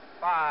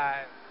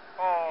5,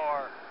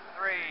 4,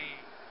 3,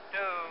 2,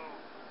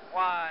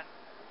 1,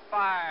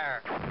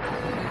 fire.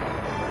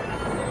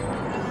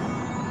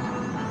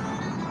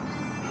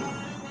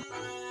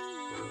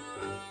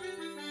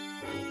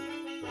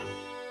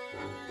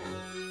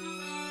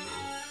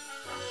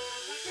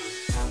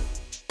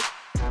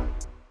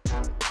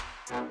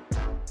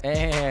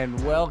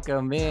 And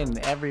welcome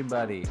in,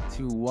 everybody,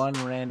 to One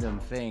Random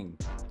Thing.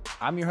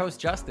 I'm your host,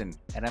 Justin,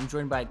 and I'm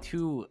joined by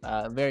two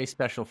very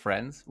special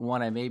friends.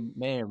 One I may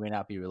or may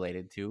not be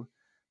related to,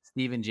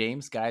 Steve and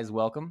James. Guys,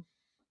 welcome.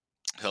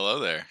 Hello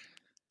there.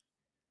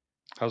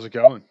 How's it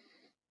going?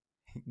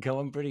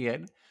 Going pretty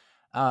good.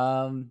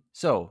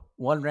 So,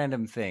 One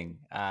Random Thing.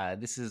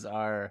 This is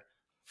our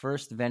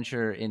first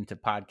venture into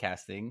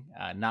podcasting,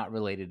 not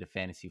related to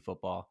fantasy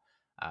football.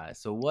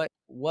 So,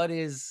 what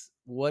is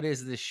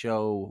this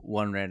show,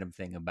 One Random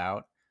Thing,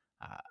 about?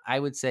 I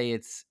would say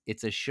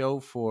it's a show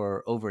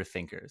for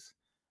overthinkers.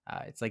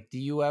 It's like, do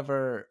you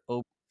ever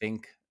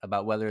overthink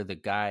about whether the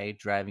guy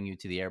driving you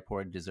to the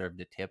airport deserved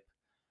a tip?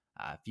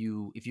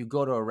 If you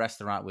go to a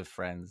restaurant with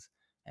friends,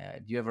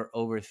 do you ever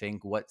overthink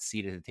what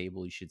seat at the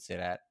table you should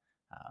sit at?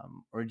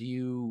 Or do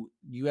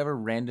you ever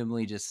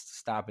randomly just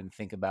stop and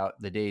think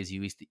about the days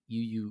you used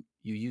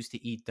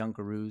to eat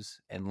Dunkaroos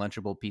and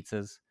Lunchable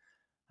pizzas?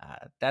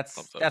 Love That's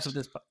those. that's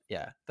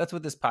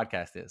what this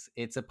podcast is.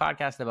 It's a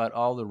podcast about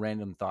all the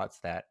random thoughts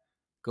that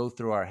go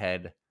through our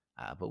head,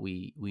 but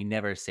we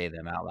never say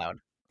them out loud.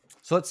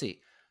 So let's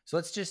see. So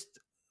let's just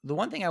the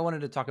one thing I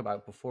wanted to talk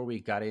about before we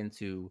got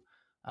into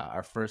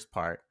our first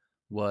part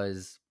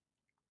was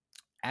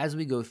as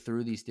we go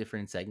through these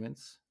different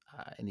segments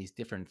and these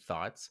different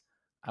thoughts,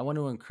 I want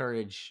to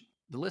encourage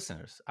the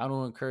listeners. I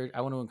want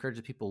to encourage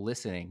the people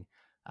listening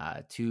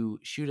to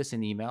shoot us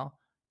an email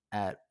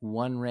at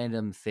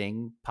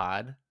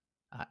onerandomthingpod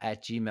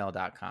at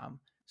gmail.com.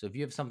 So if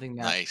you have something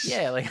that, Nice.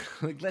 yeah, like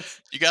let's,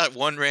 You got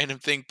One Random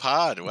Thing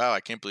Pod. Wow,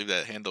 I can't believe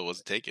that handle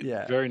wasn't taken.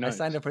 yeah, Very nice. I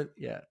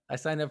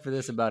signed up for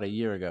this about a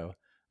year ago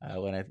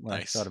when I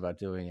Nice. thought about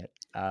doing it.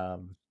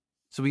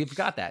 So we've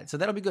got that. So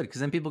that'll be good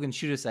because then people can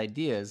shoot us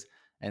ideas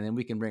and then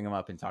we can bring them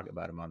up and talk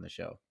about them on the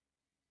show.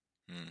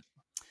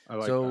 I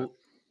like so that.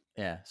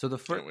 yeah, so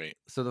Can't wait.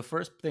 the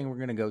first thing we're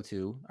going to go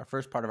to, our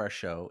first part of our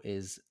show,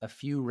 is a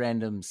few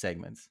random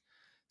segments.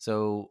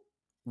 So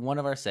one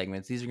of our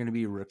segments, these are going to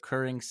be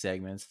recurring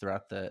segments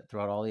throughout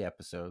all the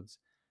episodes,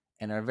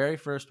 and our very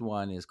first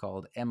one is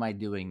called "Am I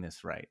Doing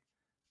This Right?"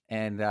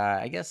 And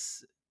I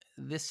guess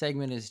this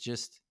segment is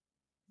just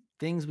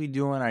things we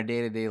do in our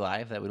day-to-day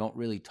life that we don't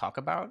really talk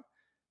about,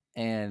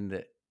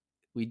 and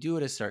we do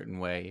it a certain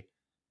way,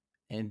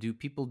 and do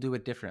people do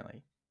it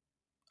differently?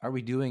 Are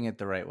we doing it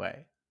the right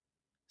way?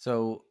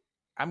 So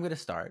I'm going to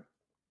start,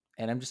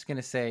 and I'm just going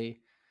to say,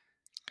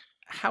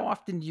 how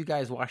often do you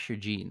guys wash your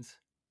jeans?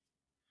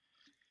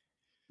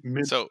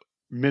 So,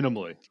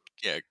 Minimally.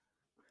 yeah,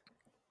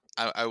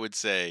 I would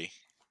say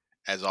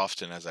as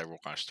often as I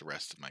wash the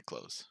rest of my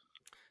clothes.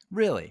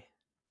 Really?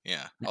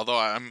 Yeah. Although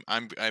I'm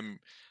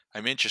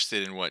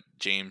interested in what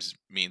James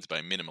means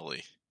by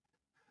minimally.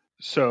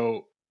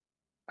 So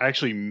I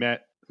actually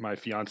met my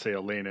fiance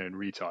Elena in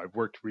retail.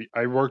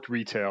 I worked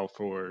retail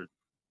for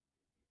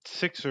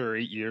 6 or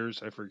 8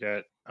 years, I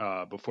forget,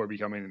 before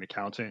becoming an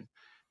accountant.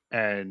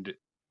 And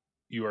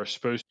you are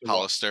supposed to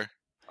Hollister.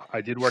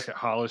 I did work at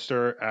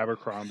Hollister,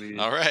 Abercrombie,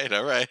 All right.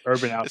 Urban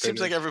It seems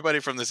like Outfitters. everybody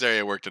from this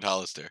area worked at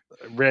Hollister.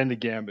 Ran the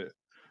gambit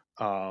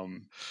of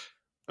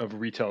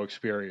retail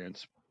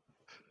experience.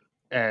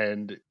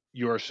 And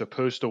you are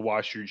supposed to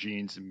wash your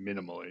jeans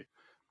minimally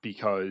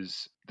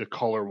because the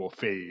color will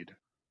fade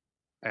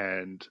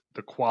and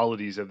the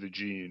qualities of the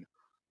jean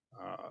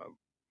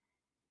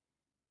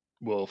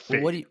will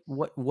fade.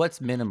 What's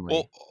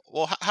minimally?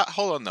 Well,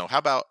 hold on though. How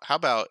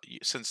about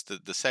since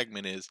the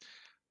segment is,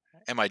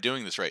 am I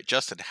doing this right,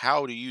 Justin?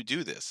 How do you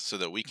do this so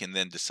that we can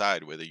then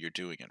decide whether you're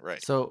doing it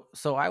right? So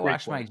I Great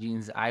wash my point.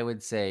 jeans, I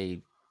would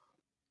say,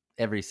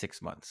 every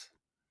 6 months.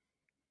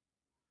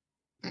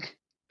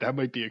 That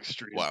might be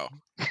extreme. Wow.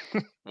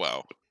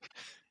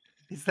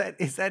 Is that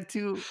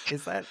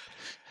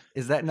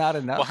not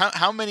enough? Well,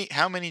 how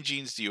many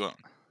jeans do you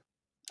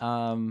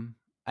own?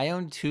 I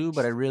own 2,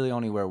 but I really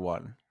only wear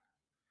 1.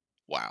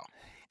 Wow.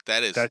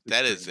 That is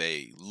extreme.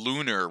 a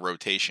lunar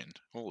rotation.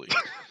 Holy.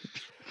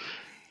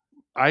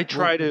 I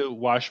try to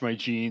wash my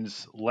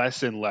jeans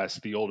less and less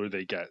the older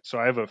they get. So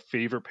I have a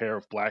favorite pair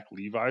of black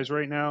Levi's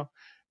right now,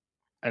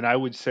 and I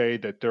would say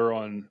that they're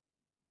on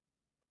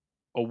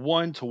a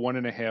 1 to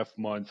 1.5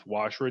 month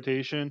wash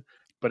rotation,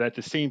 but at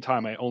the same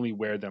time I only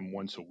wear them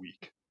once a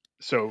week.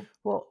 So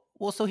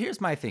so here's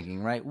my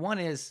thinking, right? One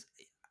is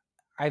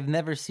I've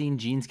never seen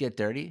jeans get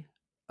dirty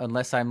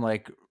unless I'm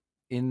like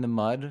in the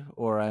mud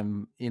or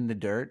I'm in the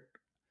dirt.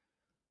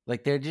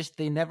 Like they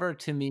never,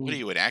 to me. What are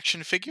you, an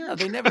action figure? No,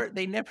 they never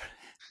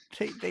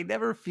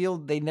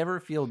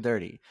feel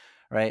dirty,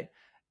 right?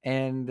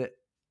 And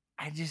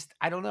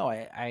I don't know.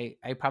 I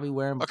probably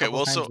wear them a Okay, couple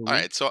well, times so a week. all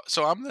right,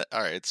 so I'm the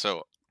all right,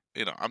 so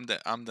I'm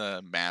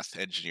the math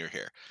engineer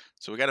here.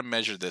 So we got to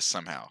measure this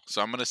somehow.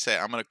 So I'm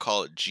gonna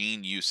call it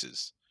jean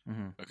uses.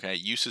 Okay,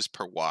 uses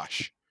per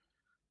wash.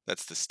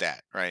 That's the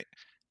stat, right?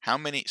 How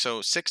many?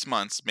 So 6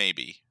 months,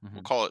 maybe.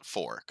 We'll call it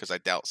 4 because I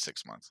doubt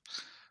 6 months.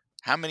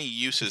 How many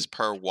uses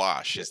per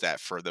wash is that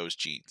for those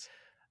jeans?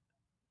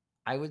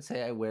 I would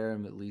say I wear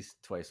them at least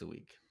twice a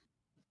week.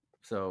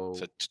 So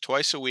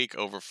Twice a week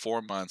over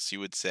 4 months, you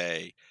would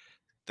say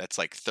that's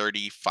like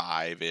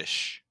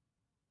 35-ish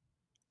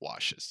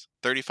washes.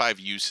 35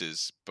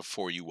 uses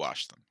before you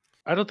wash them.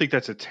 I don't think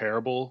that's a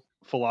terrible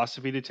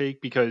philosophy to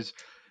take, because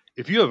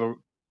if you have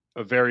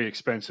a very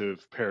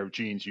expensive pair of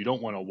jeans, you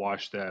don't want to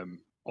wash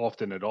them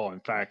often at all. In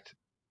fact,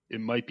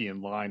 it might be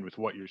in line with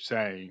what you're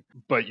saying,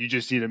 but you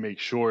just need to make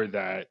sure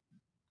that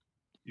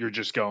you're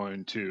just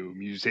going to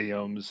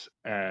museums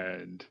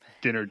and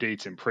dinner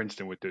dates in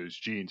Princeton with those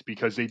jeans,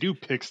 because they do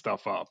pick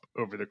stuff up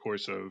over the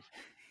course of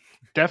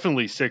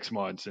definitely 6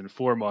 months, and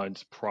 4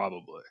 months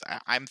probably.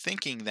 I'm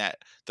thinking that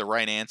the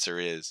right answer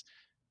is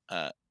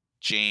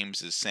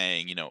James is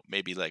saying,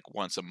 maybe like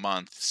once a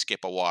month,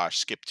 skip a wash,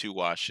 skip 2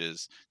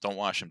 washes, don't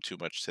wash them too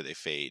much till they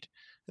fade.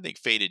 I think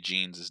faded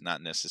jeans is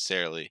not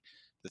necessarily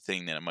the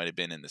thing that it might have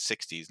been in the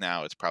 60s.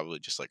 Now it's probably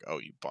just like, oh,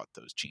 you bought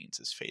those jeans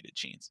as faded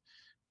jeans.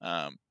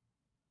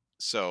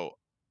 So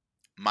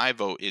my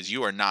vote is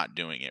you are not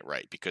doing it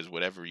right, because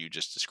whatever you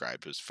just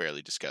described was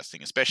fairly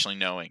disgusting, especially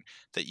knowing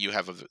that you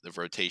have a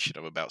rotation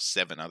of about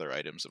 7 other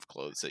items of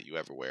clothes that you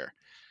ever wear.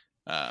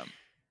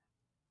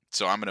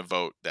 So I'm going to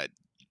vote that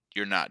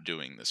you're not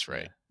doing this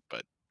right,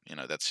 but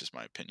that's just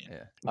my opinion.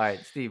 Yeah. All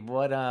right, Steve.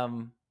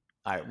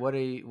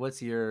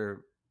 What's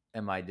your?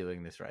 Am I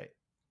doing this right?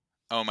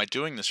 Oh, am I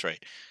doing this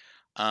right?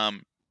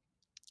 I'm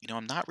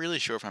not really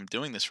sure if I'm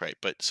doing this right,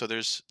 but so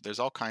there's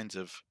all kinds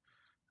of.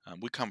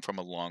 We come from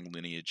a long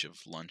lineage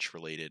of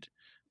lunch-related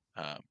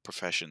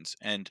professions,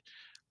 and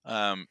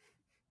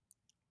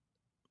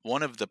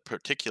one of the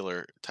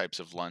particular types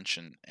of lunch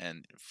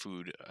and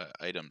food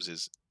items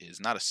is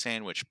not a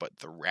sandwich, but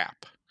the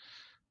wrap,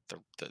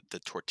 the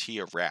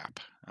tortilla wrap,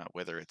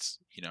 whether it's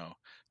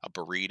a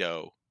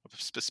burrito,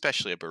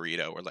 especially a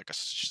burrito, or like a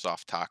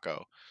soft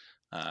taco,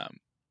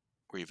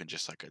 or even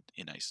just like a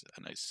nice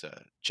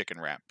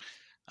chicken wrap.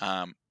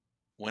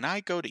 When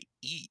I go to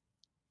eat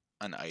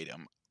an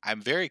item, I'm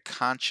very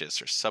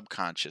conscious or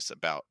subconscious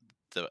about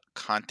the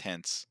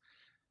contents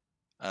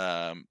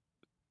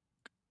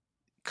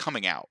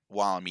coming out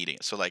while I'm eating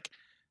it. So like,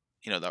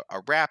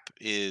 a wrap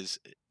is,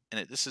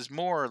 and this is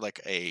more like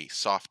a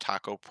soft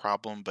taco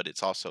problem, but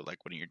it's also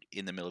like when you're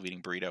in the middle of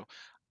eating burrito,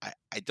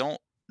 I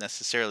don't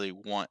necessarily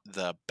want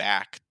the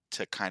back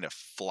to kind of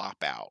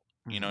flop out.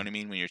 You know what I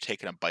mean? When you're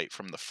taking a bite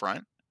from the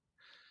front.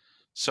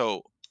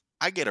 So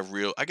I get a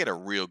real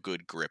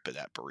good grip of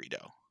that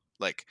burrito.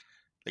 Like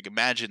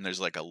imagine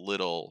there's like a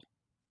little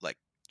like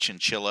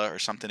chinchilla or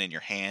something in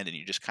your hand, and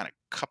you're just kind of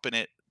cupping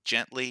it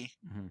gently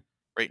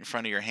right in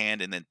front of your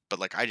hand, and then but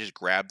like I just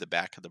grab the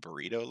back of the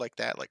burrito like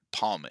that, like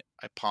palm it.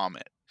 I palm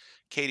it.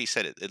 Katie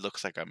said it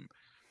looks like I'm,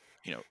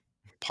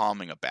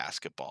 palming a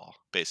basketball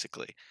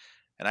basically.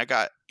 And I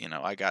got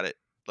it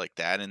like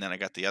that, and then I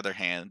got the other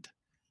hand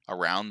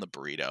around the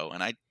burrito,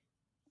 and I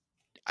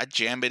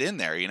jam it in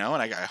there, and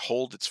I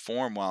hold its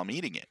form while I'm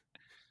eating it.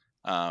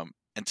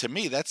 And to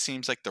me, that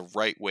seems like the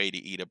right way to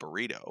eat a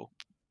burrito,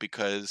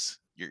 because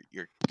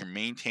you're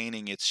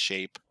maintaining its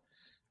shape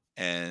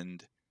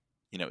and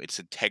its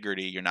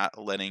integrity. You're not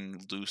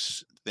letting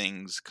loose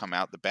things come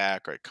out the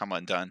back or come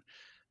undone.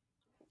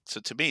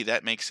 So to me,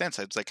 that makes sense.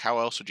 It's like, how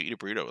else would you eat a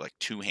burrito? Like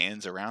 2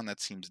 hands around? That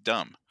seems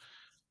dumb.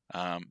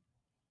 I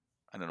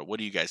don't know. What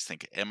do you guys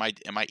think? Am I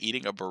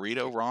eating a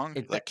burrito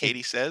wrong? Like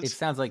Katie says? It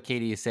sounds like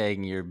Katie is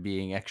saying you're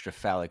being extra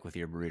phallic with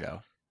your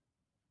burrito.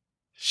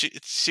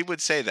 She would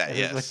say that,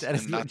 yes, that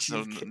is and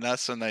not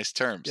so nice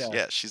terms.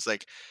 Yeah, she's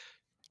like,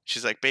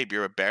 babe,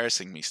 you're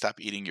embarrassing me. Stop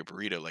eating your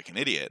burrito like an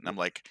idiot. And I'm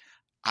like,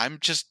 I'm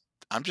just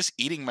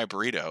eating my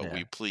burrito. Will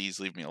you please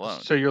leave me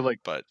alone? So you're like,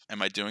 but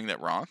am I doing that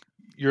wrong?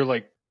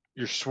 You're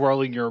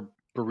swirling your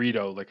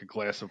burrito like a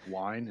glass of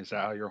wine. Is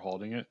that how you're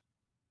holding it?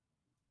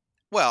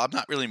 Well, I'm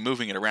not really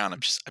moving it around.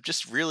 I'm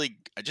just really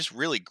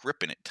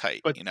gripping it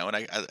tight, and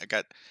I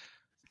got.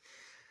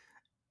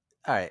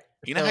 All right.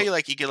 You know how you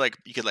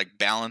could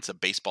balance a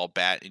baseball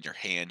bat in your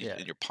hand,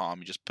 in your palm.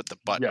 You just put the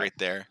butt right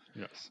there.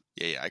 Yes.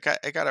 Yeah. I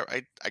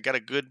got a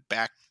good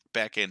back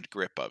end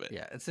grip of it.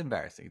 Yeah, it's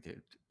embarrassing,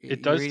 dude.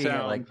 It does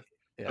sound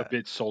a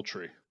bit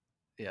sultry.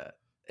 Yeah.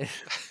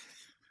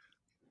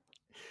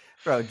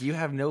 Bro, do you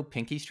have no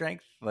pinky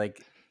strength?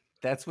 Like,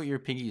 that's what your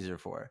pinkies are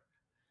for.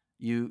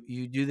 You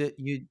do that.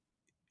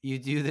 You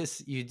do this.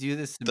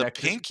 The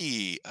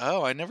pinky.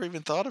 Oh, I never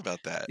even thought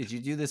about that. Did you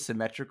do the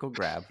symmetrical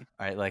grab?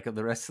 All right, like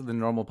the rest of the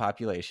normal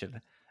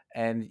population,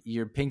 and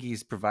your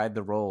pinkies provide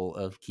the role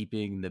of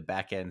keeping the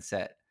back end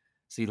set,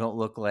 so you don't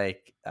look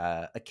like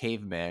a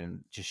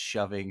caveman just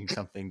shoving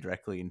something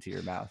directly into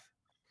your mouth.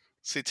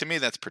 See, to me,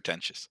 that's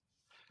pretentious.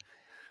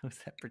 What's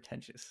that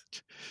pretentious?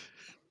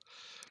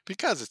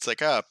 Because it's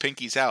like,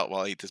 pinky's out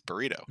while I eat this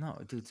burrito.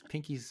 No, dude, it's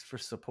pinky's for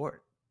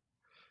support.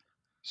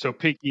 So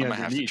pinky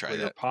underneath where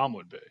your palm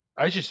would be.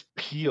 I just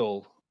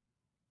peel,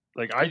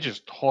 I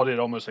just hold it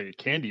almost like a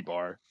candy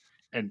bar,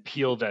 and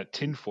peel that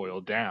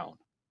tinfoil down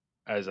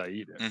as I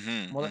eat it.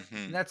 Mm-hmm, Well,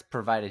 mm-hmm, that's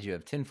provided you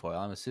have tinfoil.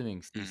 I'm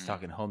assuming Steve's mm-hmm.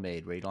 talking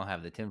homemade where you don't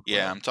have the tinfoil.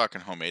 Yeah, I'm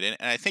talking homemade, and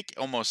I think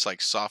almost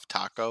like soft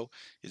taco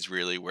is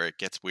really where it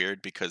gets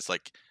weird because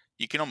like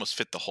you can almost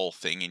fit the whole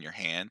thing in your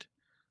hand,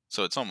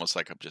 so it's almost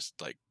like I'm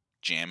just like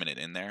jamming it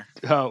in there.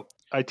 Oh,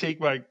 I take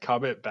my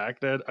comment back.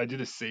 Then I do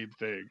the same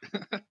thing.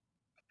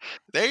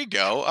 There you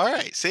go. All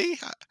right, see,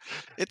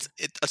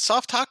 a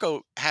soft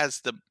taco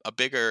has a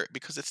bigger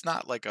because it's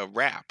not like a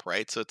wrap,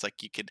 right? So it's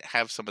like you could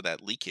have some of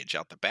that leakage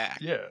out the back.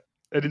 Yeah,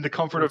 and in the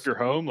comfort of your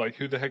home, like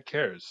who the heck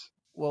cares?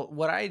 Well,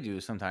 what I do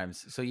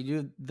sometimes, so you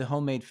do the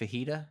homemade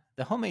fajita.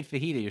 The homemade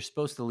fajita, you're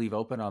supposed to leave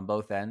open on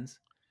both ends.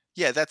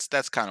 Yeah, that's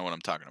kind of what I'm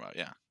talking about.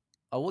 Yeah.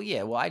 Oh, well,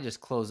 yeah. Well, I just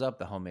close up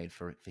the homemade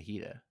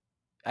fajita.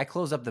 I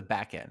close up the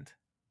back end.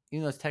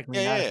 Even though it's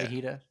technically not a Yeah.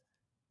 fajita.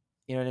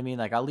 You know what I mean?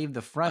 Like I'll leave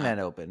the front Uh-huh.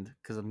 end open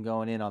because I'm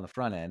going in on the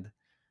front end,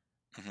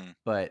 Mm-hmm.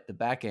 but the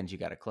back end you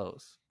got to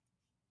close.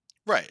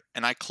 Right,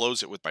 and I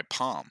close it with my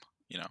palm.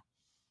 Not,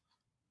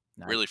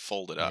 Really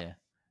fold it up. Yeah.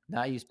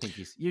 Not use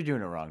pinkies. You're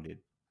doing it wrong, dude.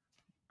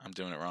 I'm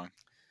doing it wrong.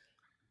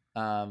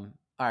 All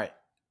right.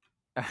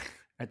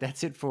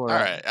 That's it for. All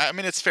right. I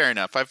mean, it's fair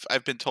enough.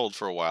 I've been told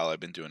for a while I've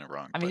been doing it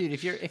wrong. I mean, dude,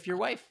 if your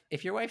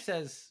wife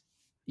says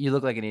you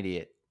look like an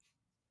idiot,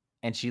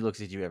 and she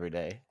looks at you every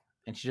day,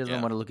 and she doesn't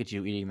Yeah. want to look at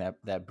you eating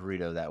that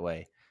burrito that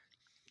way,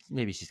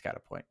 maybe she's got a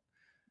point.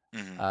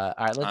 Mhm. All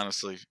right,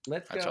 Honestly,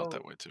 let's go. I felt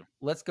that way too.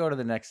 Let's go to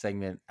the next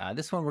segment.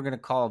 This one we're going to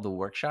call the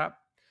workshop.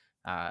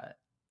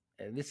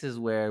 This is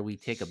where we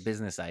take a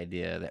business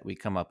idea that we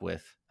come up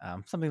with,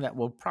 something that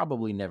we'll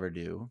probably never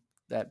do,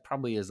 that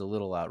probably is a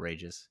little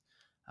outrageous,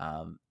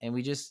 and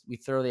we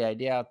throw the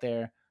idea out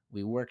there,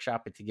 we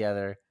workshop it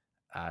together,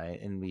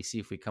 and we see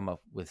if we come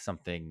up with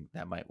something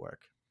that might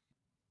work.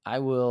 I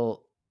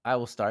will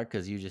start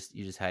because you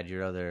just had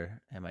your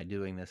other. Am I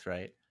doing this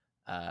right?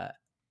 All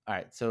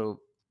right,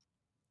 so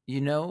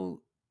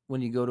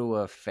when you go to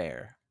a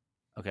fair,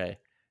 okay,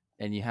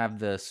 and you have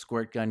the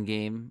squirt gun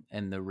game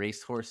and the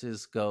race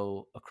horses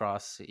go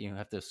across, you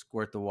have to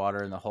squirt the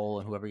water in the hole,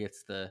 and whoever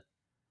gets the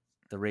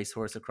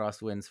racehorse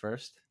across wins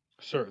first.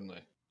 Certainly.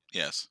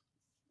 Yes.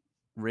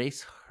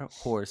 Race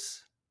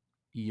horse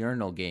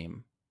urinal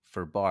game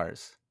for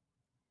bars.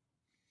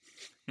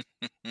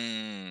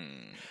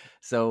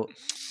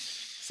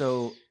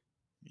 So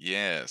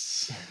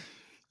yes.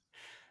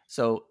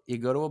 So you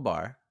go to a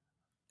bar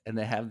and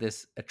they have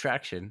this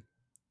attraction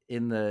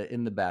in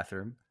the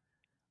bathroom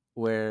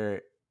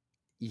where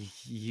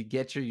you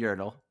get your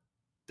urinal.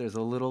 There's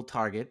a little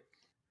target,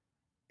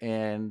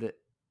 and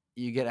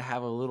you get to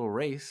have a little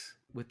race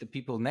with the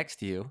people next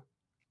to you.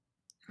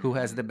 Who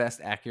has the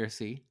best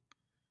accuracy?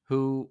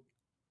 Who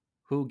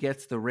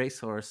gets the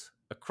racehorse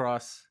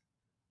across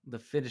the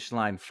finish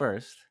line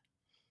first?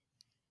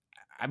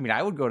 I mean,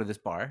 I would go to this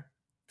bar.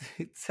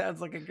 It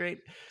sounds like a great.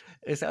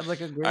 All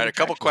right, a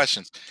couple attraction.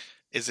 questions.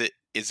 Is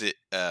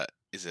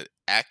it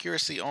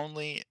accuracy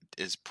only?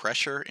 Is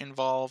pressure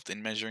involved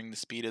in measuring the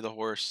speed of the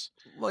horse?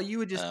 Well, you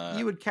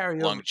would carry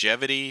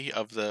longevity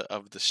of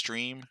the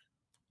stream.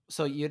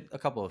 So you had a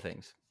couple of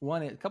things.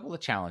 A couple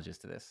of challenges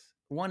to this.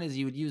 One is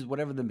you would use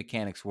whatever the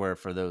mechanics were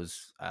for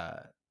those.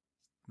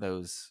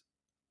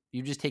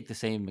 You just take the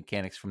same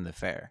mechanics from the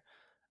fair.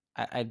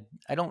 I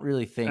don't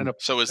really think.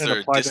 So is there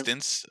a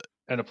distance?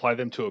 And apply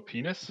them to a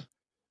penis?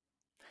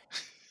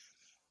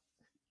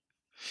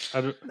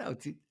 No,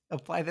 to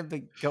apply them to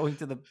going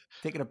to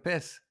taking a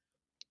piss.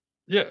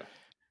 Yeah.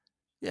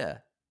 Yeah.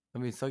 I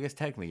mean, so I guess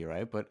technically you're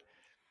right, but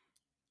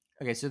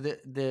okay. So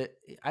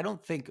I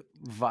don't think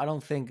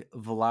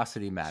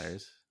velocity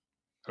matters.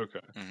 Okay.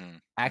 Mm-hmm.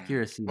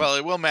 Accuracy. Well,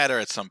 it will matter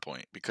at some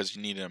point because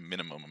you need a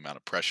minimum amount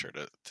of pressure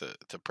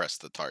to press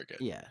the target.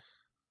 Yeah,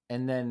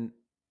 and then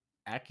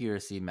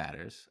accuracy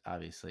matters,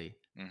 obviously.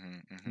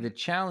 Mm-hmm. The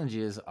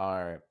challenges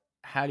are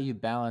how do you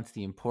balance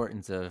the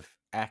importance of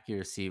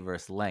accuracy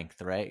versus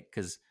length, right?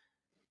 Because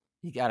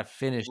you got to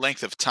finish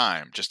length of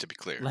time, just to be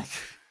clear.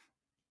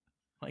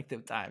 Length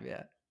of time,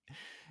 yeah.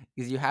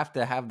 Because you have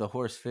to have the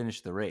horse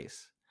finish the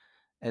race.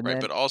 And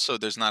right, but also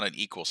there's not an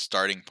equal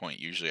starting point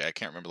usually. I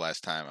can't remember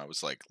last time I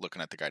was like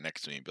looking at the guy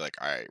next to me and be like,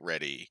 all right,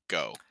 ready,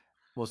 go.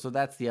 Well, so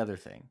that's the other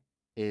thing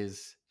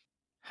is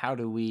how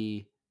do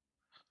we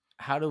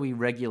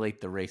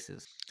regulate the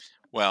races?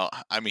 Well,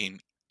 I mean,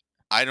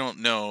 I don't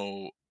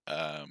know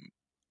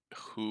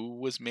who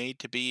was made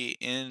to be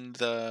in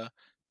the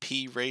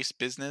P race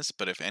business,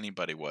 but if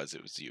anybody was,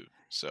 it was you.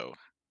 So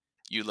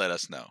you let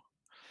us know.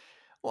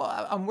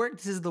 Well, I'm working.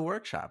 This is the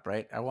workshop,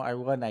 right? I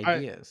want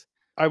ideas.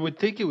 I would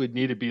think it would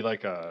need to be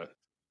like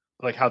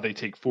how they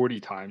take 40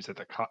 times at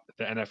the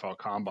NFL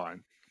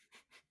Combine,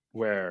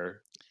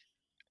 where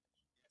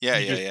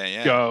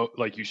yeah. go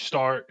like you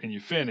start and you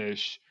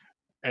finish,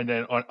 and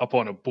then up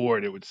on a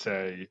board it would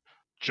say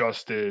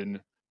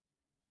Justin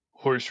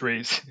horse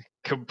race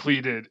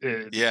completed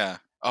in. Yeah.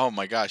 Oh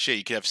my gosh. Yeah,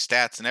 you could have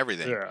stats and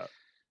everything. Yeah.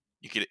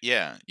 You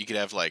could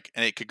have like,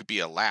 and it could be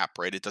a lap,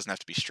 right? It doesn't have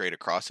to be straight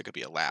across. It could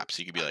be a lap. So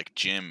you could be like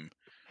Jim,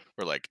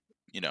 or like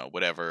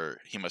whatever,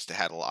 he must have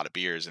had a lot of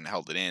beers and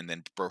held it in,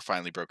 then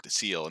finally broke the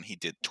seal, and he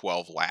did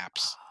 12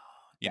 laps,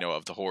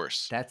 of the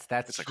horse. That's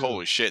It's like, true.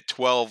 holy shit,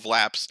 12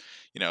 laps.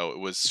 It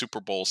was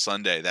Super Bowl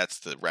Sunday. That's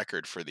the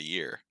record for the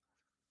year.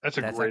 That's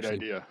a great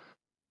idea.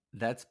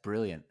 That's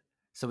brilliant.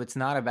 So it's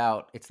not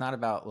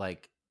about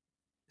like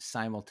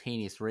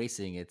simultaneous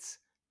racing. It's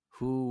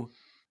who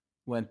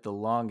went the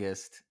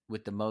longest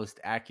with the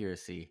most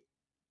accuracy.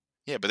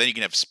 Yeah, but then you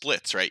can have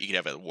splits, right? You can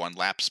have a 1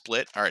 lap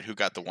split. All right, who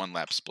got the 1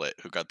 lap split?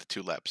 Who got the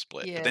 2 lap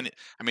split? Yeah. But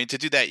then, to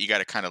do that, you got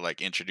to kind of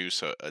like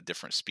introduce a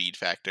different speed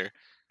factor.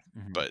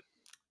 Mhm. But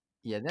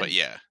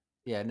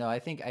yeah. No, I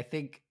think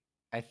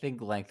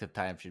length of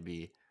time should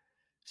be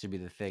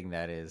the thing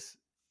that is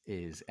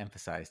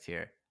emphasized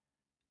here.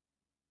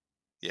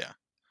 Yeah,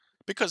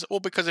 because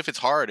if it's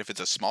hard, if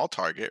it's a small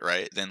target,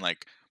 right, then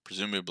like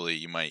presumably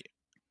you might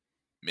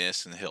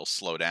miss and he'll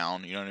slow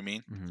down. You know what I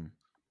mean? Mm-hmm.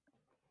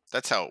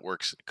 That's how it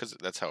works. Because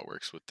that's how it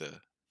works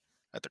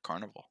at the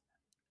carnival.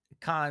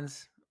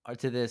 Cons are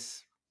to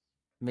this: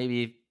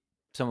 maybe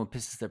someone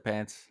pisses their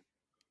pants.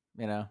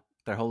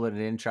 They're holding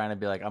it in, trying to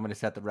be like, "I'm going to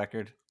set the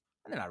record."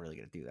 They're not really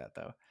going to do that,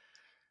 though.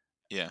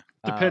 Yeah,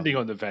 depending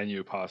on the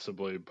venue,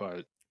 possibly,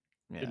 but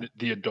yeah. in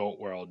the adult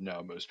world,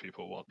 no, most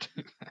people won't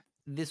do that.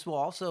 This will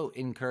also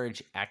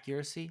encourage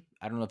accuracy.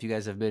 I don't know if you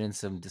guys have been in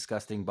some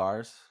disgusting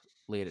bars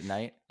late at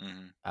night.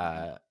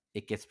 Mm-hmm.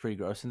 It gets pretty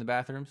gross in the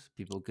bathrooms.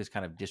 People just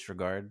kind of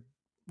disregard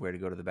where to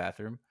go to the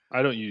bathroom.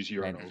 I don't use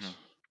urinals.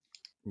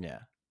 Yeah.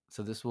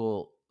 So this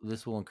will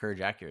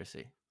encourage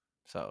accuracy.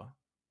 So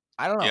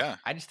I don't know. Yeah.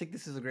 I just think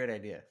this is a great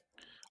idea.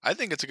 I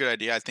think it's a good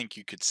idea. I think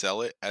you could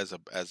sell it as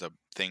a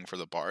thing for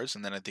the bars,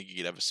 and then I think you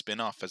could have a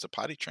spin-off as a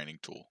potty training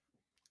tool.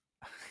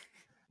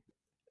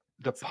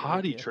 The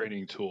potty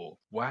training tool.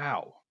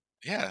 Wow.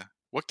 Yeah.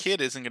 What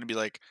kid isn't going to be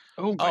like,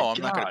 I'm not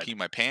going to pee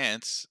my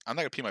pants. I'm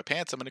not going to pee my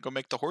pants. I'm going to go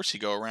make the horsey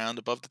go around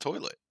above the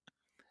toilet.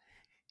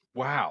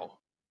 Wow.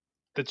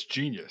 That's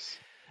genius.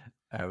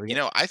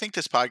 I think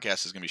this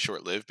podcast is going to be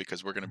short-lived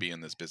because we're going to be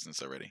in this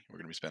business already. We're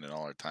going to be spending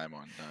all our time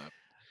on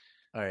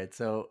All right,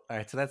 so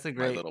that's a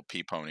great My Little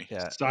Pea Pony.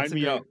 Yeah. Sign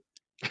me up.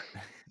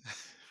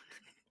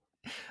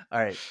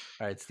 All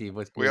right, Steve.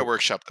 We'll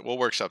workshop that a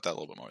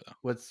little bit more,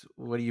 though.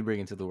 What are you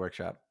bringing to the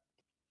workshop?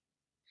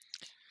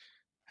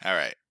 All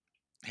right,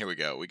 here we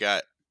go. We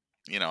got,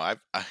 I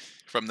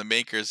from the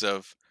makers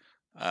of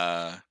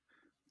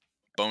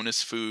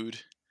Bonus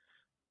Food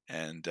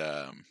and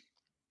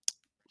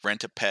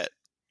Rent a Pet.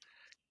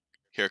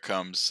 Here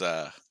comes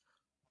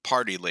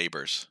Party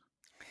Labors.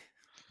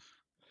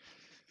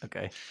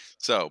 Okay.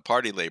 So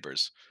Party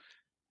Labors.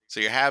 So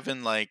you're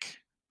having like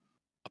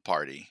a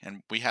party,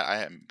 and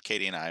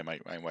Katie and I,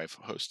 my wife,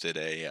 hosted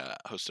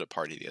a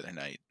party the other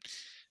night,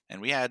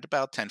 and we had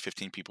about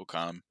 10-15 people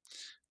come.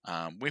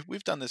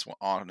 We've done this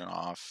on and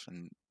off,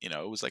 and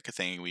it was like a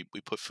thing. We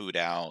put food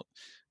out.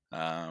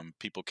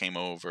 People came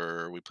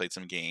over. We played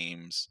some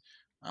games.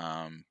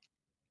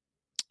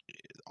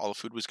 All the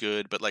food was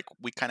good, but like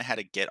we kind of had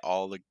to get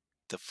all the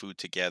food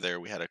together.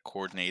 We had to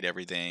coordinate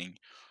everything.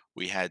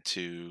 We had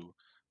to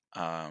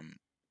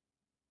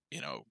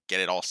get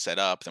it all set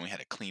up. Then we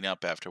had to clean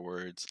up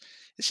afterwards.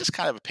 It's just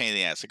kind of a pain in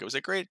the ass. Like, it was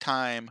a great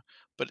time,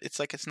 but it's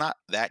like it's not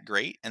that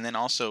great. And then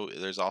also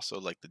there's also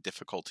like the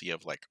difficulty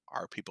of like,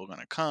 are people going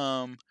to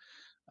come?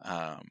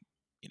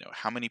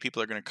 How many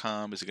people are going to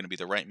come? Is it going to be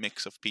the right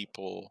mix of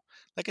people?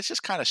 Like, it's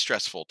just kind of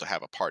stressful to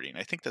have a party. And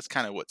I think that's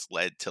kind of what's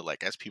led to,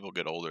 like, as people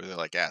get older, they're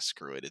like,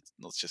 screw it.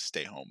 Let's just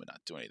stay home and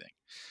not do anything.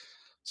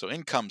 So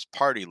in comes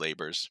Party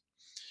Labors,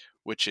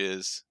 which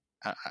is,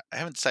 I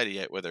haven't decided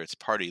yet whether it's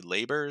Party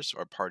Labors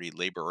or Party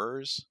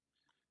Laborers.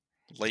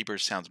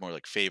 Labors sounds more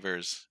like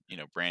favors,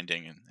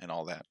 branding and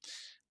all that.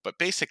 But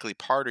basically,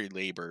 Party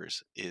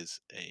Labors is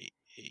a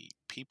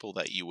people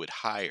that you would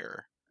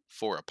hire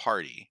for a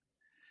party,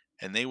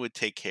 and they would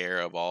take care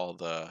of all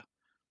the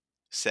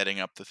setting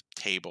up the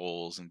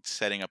tables and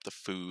setting up the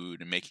food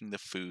and making the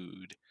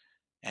food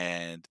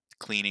and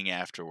cleaning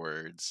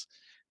afterwards.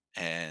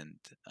 And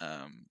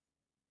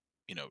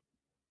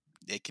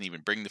they can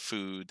even bring the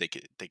food. They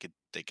could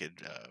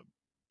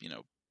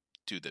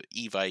do the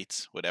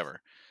evites,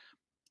 whatever.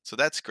 So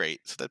that's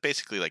great. So that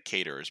basically like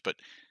caterers. But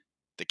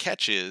the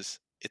catch is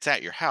it's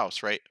at your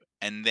house, right?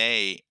 And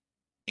they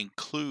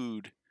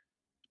include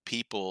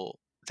people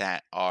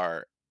that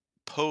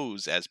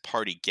pose as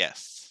party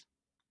guests.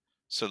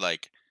 So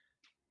like,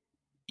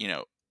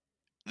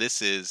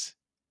 this is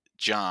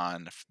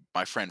John,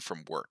 my friend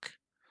from work.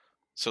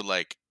 So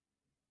like,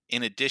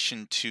 in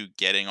addition to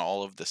getting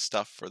all of the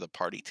stuff for the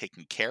party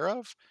taken care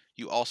of,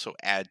 you also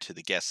add to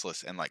the guest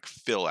list and like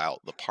fill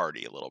out the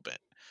party a little bit.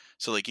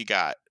 So like, you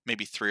got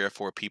maybe 3 or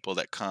 4 people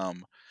that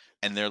come,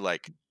 and they're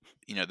like,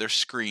 they're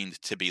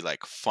screened to be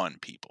like fun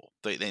people.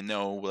 They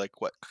know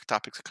like what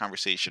topics of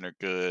conversation are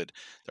good.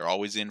 They're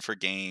always in for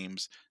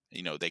games.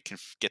 They can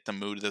get the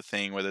mood of the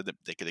thing, whether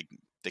they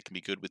can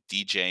be good with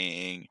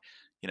DJing.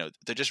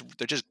 They're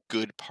just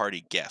good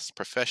party guests,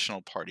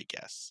 professional party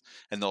guests,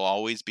 and they'll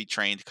always be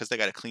trained because they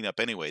got to clean up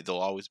anyway. They'll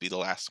always be the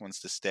last ones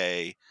to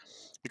stay,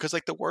 because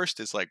like the worst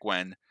is like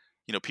when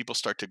people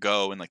start to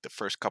go, and like the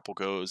first couple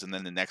goes, and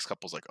then the next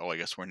couple's like, oh, I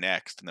guess we're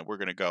next, and then we're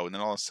gonna go, and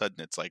then all of a sudden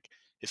it's like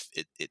if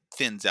it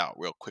thins out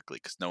real quickly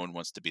because no one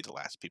wants to be the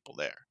last people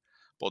there.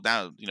 Well,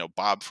 now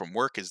Bob from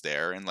work is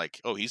there, and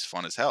like, oh, he's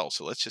fun as hell,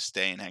 so let's just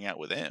stay and hang out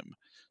with him.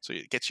 So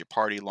it gets your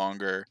party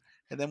longer,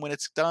 and then when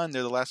it's done,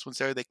 they're the last ones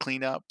there. They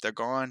clean up, they're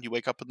gone. You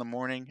wake up in the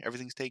morning,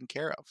 everything's taken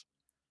care of.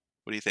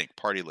 What do you think,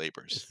 party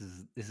labors?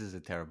 This is a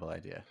terrible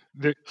idea.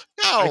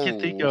 I can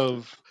think No.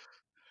 of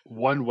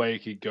one way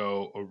it could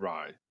go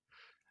awry,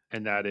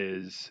 and that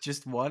is,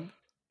 Just one?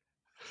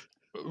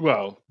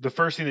 well, the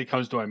first thing that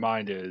comes to my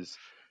mind is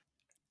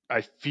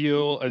I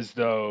feel as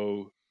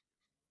though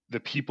the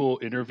people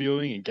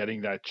interviewing and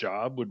getting that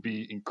job would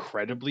be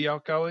incredibly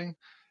outgoing,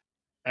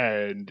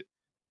 and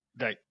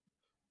that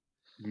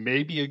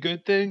may be a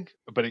good thing,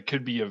 but it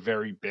could be a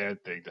very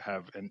bad thing to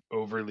have an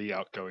overly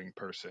outgoing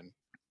person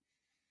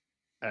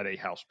at a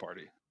house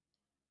party.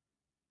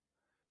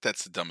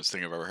 That's the dumbest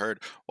thing I've ever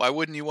heard. Why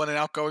wouldn't you want an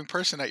outgoing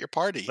person at your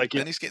party? Like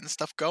Then he's getting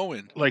stuff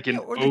going. Like an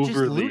or they're just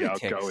overly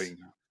lunatics. outgoing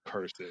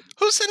person.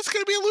 Who said it's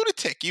going to be a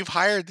lunatic? You've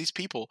hired these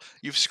people.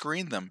 You've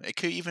screened them. It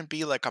could even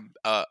be like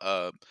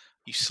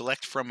you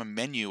select from a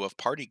menu of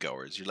party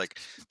goers. You're like,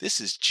 this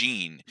is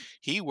Gene.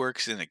 He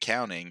works in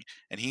accounting,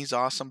 and he's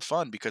awesome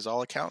fun because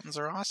all accountants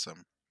are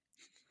awesome.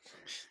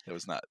 That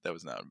was not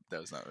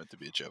meant to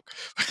be a joke.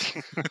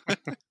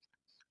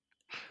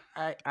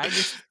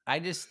 I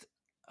just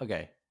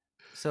okay.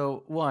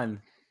 So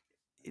one,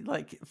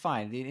 like,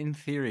 fine, in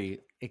theory,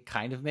 it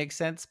kind of makes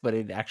sense, but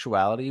in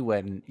actuality,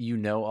 when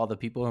all the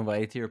people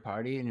invited to your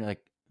party, and you're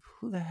like,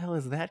 who the hell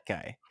is that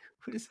guy?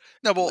 Who is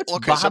No, well, what's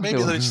okay, so Bob maybe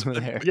doing there's over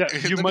there? Yeah,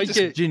 you might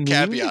get Janine.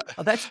 caveat.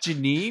 Oh, that's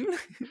Janine.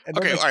 And then,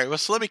 Okay, like, all right. Well,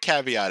 so let me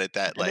caveat it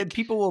that and then like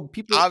people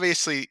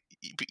obviously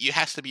you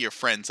has to be your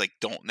friends like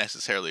don't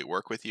necessarily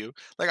work with you.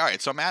 Like, all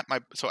right, so I'm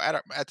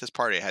at this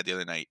party I had the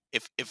other night.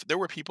 If there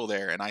were people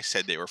there and I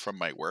said they were from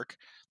my work,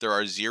 there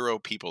are 0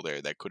 people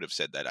there that could have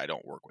said that I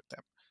don't work with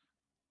them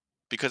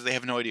because they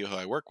have no idea who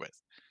I work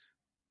with.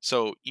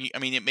 So I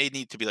mean, it may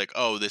need to be like,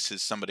 oh, this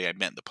is somebody I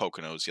met in the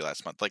Poconos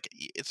last month. Like,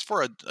 it's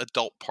for an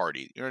adult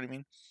party. You know what I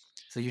mean?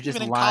 so you're just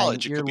Even in lying.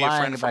 college, it You're could be a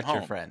lying friend from about your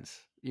home. friends.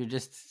 You're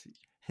just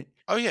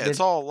Oh yeah, it's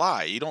then- all a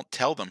lie. You don't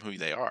tell them who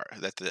they are.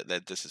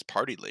 That this is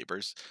party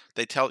labors.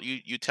 They tell you.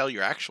 You tell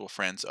your actual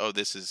friends. Oh,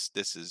 this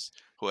is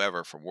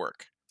whoever from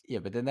work. yeah,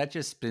 but then that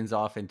just spins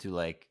off into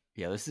like,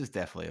 yeah, this is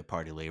definitely a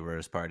party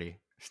laborer's party.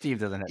 Steve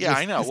doesn't have. Yeah, this,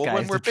 I know. This Well, guy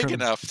when is we're the big trim-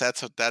 enough,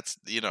 that's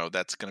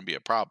going to be a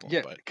problem.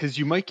 Yeah, But because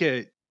you might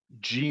get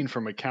Gene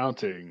from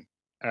accounting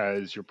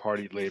as your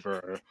party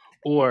laborer,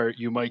 or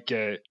you might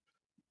get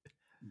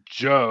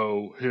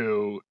Joe,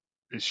 who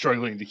is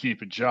struggling to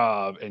keep a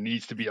job and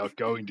needs to be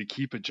outgoing to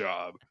keep a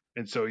job,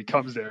 and so he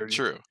comes there and he's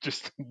true.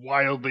 just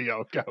wildly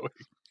outgoing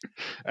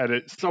at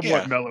a somewhat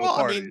Yeah. mellow Well,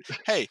 party. I mean,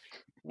 hey,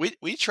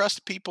 we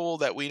trust people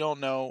that we don't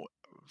know,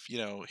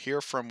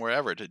 here from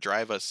wherever to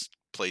drive us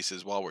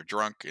places while we're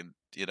drunk, and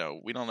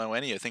we don't know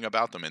anything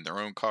about them in their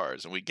own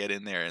cars, and we get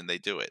in there and they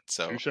do it.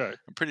 So Touche.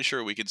 I'm pretty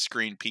sure we can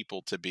screen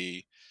people to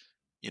be,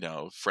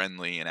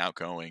 friendly and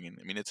outgoing, and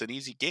I mean it's an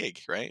easy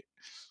gig, right?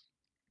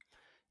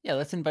 Yeah,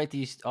 let's invite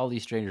all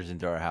these strangers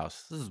into our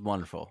house. This is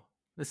wonderful.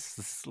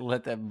 Let's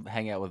let them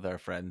hang out with our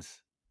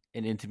friends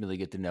and intimately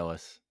get to know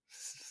us.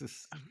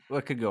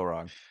 What could go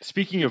wrong?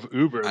 Speaking of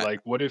Uber, I-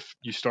 like, what if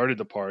you started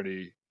the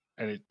party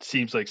and it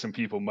seems like some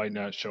people might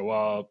not show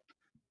up,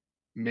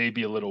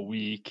 maybe a little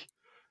weak,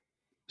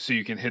 so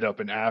you can hit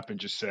up an app and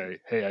just say,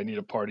 "Hey, I need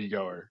a party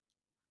goer."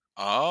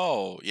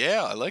 Oh,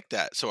 yeah, I like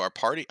that. So a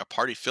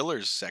party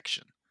fillers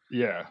section.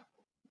 Yeah,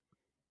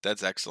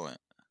 That's excellent.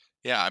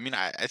 Yeah, I mean,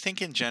 I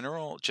think in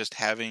general, just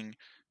having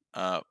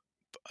uh,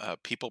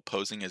 people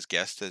posing as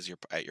guests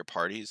at your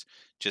parties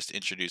just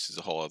introduces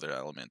a whole other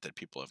element that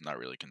people have not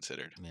really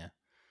considered. Yeah,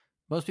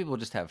 most people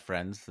just have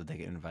friends that they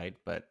can invite.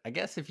 But I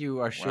guess if you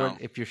are Well,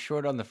 if you're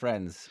short on the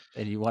friends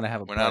and you want to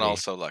have a we're party, not all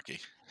so lucky.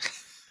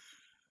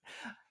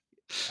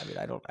 I mean,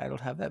 I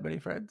don't have that many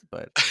friends,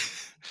 but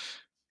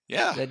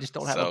Yeah. they just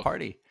don't have a So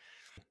party.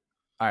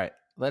 All right,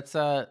 let's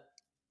so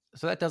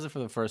that does it for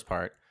the first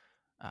part.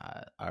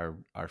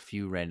 Our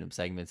few random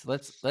segments.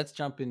 Let's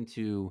jump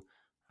into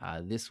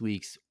this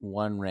week's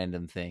one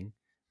random thing,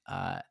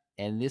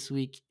 and this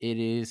week it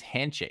is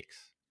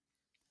handshakes.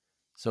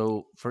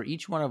 So for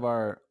each one of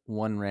our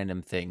one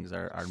random things,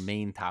 our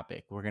main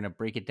topic, we're gonna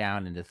break it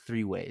down into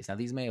 3 ways. Now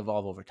these may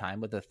evolve over time,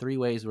 but the 3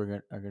 ways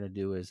are gonna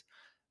do is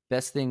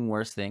best thing,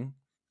 worst thing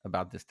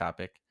about this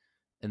topic.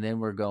 And then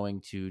we're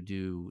going to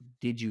do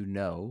Did You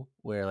Know,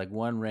 where like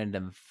one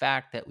random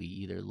fact that we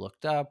either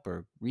looked up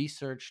or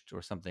researched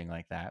or something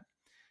like that.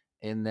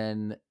 And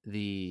then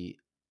the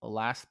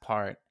last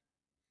part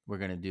we're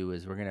going to do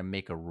is we're going to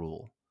make a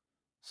rule.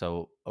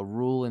 So a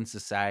rule in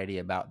society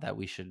about that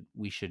we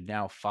should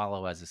now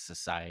follow as a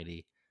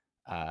society,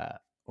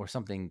 or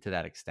something to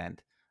that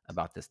extent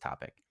about this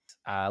topic.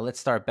 Let's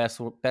start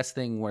best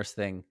thing, worst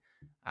thing.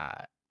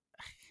 Uh,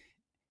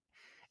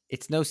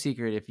 it's no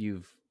secret if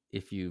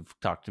you've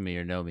talked to me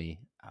or know me,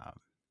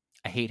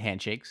 I hate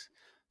handshakes.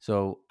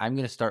 So I'm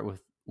going to start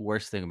with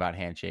worst thing about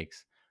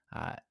handshakes.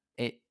 Uh,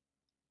 it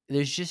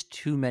there's just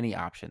too many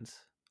options.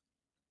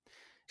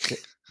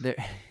 There,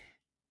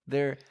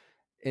 there,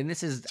 and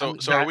this is So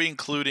are we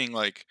including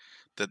like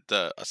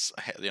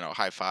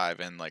high five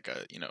and like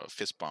a a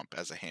fist bump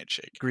as a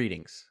handshake?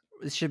 greetings.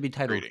 It should be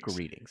titled Greetings.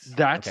 greetings.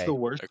 That's Okay. the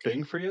worst Okay.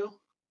 thing for you?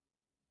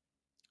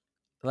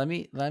 Let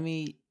me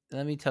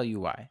tell you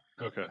why.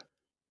 Okay.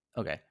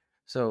 Okay.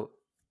 So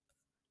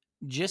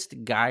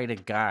just guy to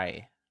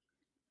guy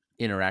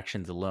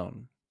interactions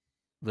alone,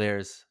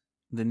 there's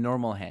the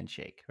normal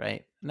handshake,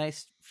 right?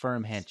 Nice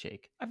firm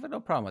handshake. I've got no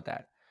problem with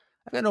that.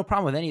 I've got no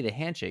problem with any of the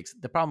handshakes.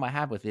 The problem I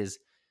have with is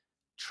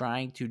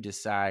trying to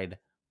decide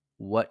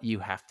what you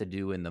have to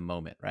do in the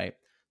moment, right?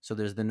 So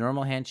there's the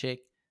normal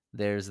handshake,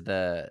 there's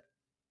the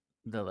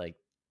like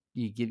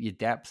you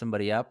dap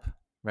somebody up,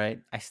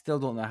 right? I still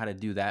don't know how to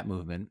do that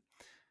movement.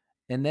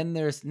 And then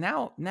there's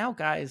now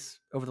guys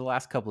over the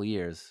last couple of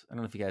years, I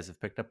don't know if you guys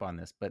have picked up on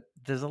this, but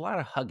there's a lot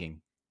of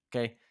hugging.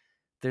 Okay.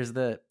 There's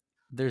the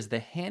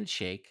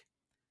handshake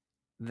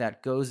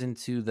that goes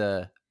into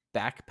the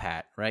back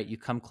pat, right? You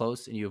come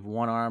close and you have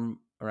one arm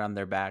around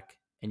their back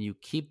and you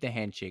keep the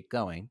handshake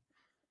going.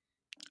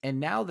 And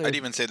now I'd there's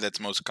even say that's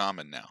most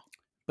common now.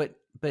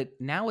 but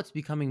now it's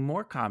becoming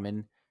more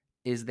common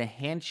is the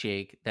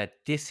handshake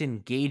that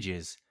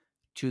disengages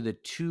to the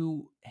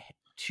two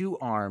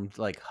armed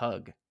like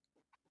hug.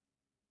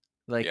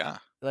 Like Yeah.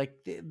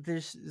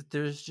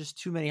 there's just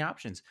too many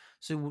options.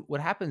 So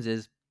what happens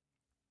is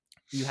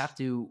you have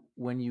to,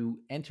 when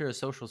you enter a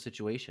social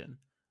situation,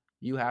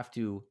 you have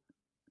to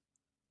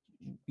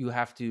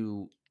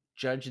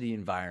judge the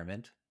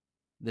environment,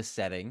 the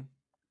setting,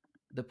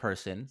 the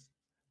person,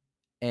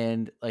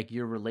 and like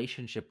your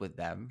relationship with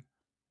them,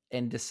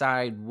 and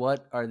decide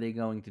what are they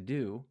going to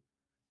do.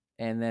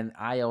 And then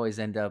I always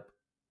end up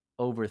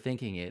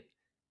overthinking it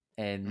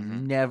and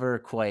Mhm. never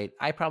quite.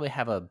 I probably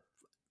have a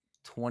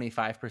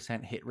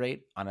 25% hit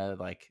rate on a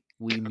like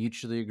we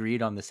mutually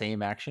agreed on the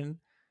same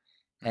action.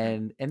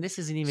 Mhm. And this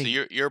isn't So even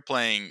you're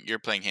playing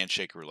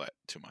handshake roulette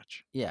too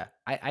much. yeah,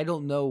 I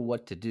don't know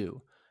what to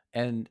do.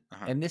 And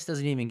Uh-huh. this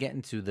doesn't even get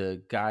into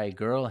the guy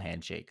girl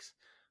handshakes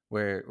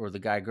or the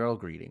guy girl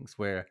greetings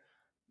where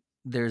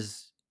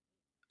there's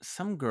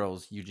some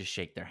girls you just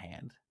shake their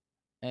hand.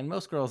 And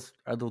most girls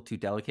are a little too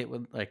delicate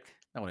with like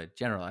I don't want to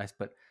generalize,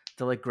 but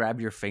they'll like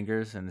grab your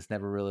fingers and it's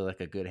never really like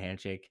a good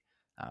handshake.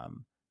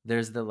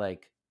 There's the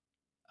like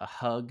a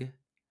hug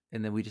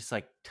and then we just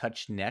like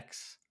touch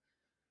necks.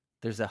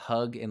 There's a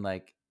hug and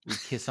like we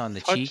kiss on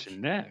the Touch cheek.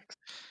 neck.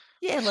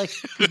 Yeah, like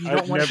because you I've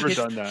don't want to never kiss.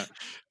 done that.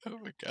 Oh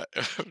my god,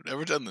 I've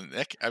never done the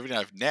neck. I mean,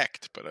 I've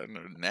necked, but I've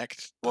never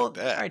necked Well, like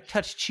that. all right,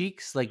 touch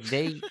cheeks. Like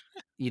they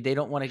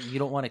don't want to. You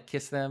don't want to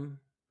kiss them.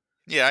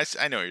 Yeah,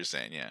 I know what you're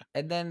saying. Yeah.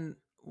 And then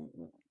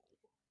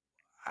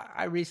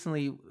I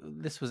recently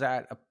this was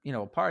at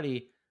a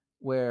party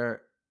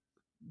where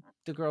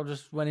the girl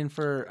just went in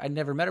for. I'd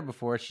never met her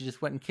before. She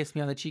just went and kissed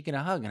me on the cheek and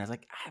a hug, and I was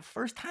like,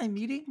 first time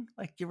meeting.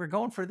 Like you were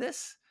going for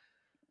this.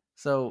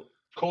 So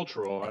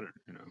Cultural, I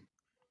don't,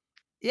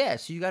 yeah,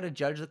 so you got to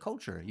judge the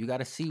culture. You got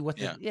to see what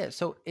Yeah.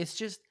 So it's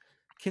just,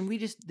 can we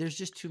just? There's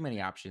just too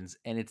many options,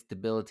 and it's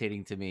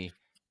debilitating to me.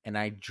 And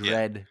I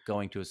dread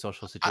going to a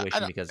social I situation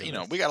don't, because of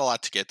this. we got a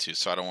lot to get to,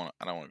 so I don't want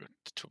to go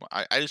too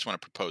much. I just want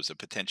to propose that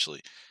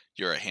potentially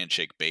you're a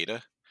handshake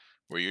beta,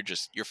 where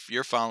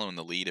you're following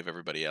the lead of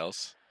everybody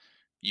else.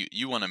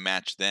 You want to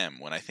match them.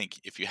 When I think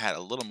if you had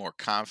a little more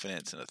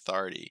confidence and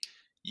authority,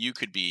 you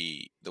could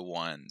be the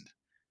one,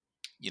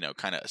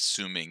 kind of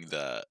assuming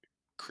the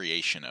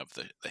creation of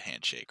the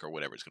handshake or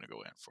whatever's going to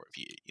go in for. If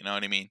you know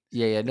what I mean?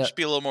 Yeah. No, Just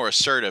be a little more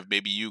assertive.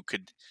 Maybe you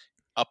could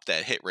up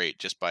that hit rate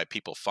just by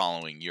people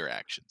following your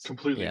actions.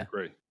 completely yeah.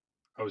 agree.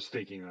 I was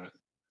thinking that.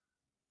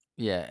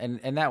 Yeah,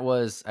 and that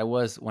was I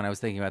was when I was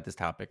thinking about this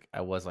topic,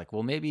 I was like,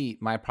 well, maybe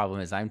my problem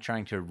is I'm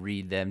trying to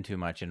read them too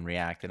much and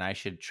react, and I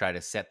should try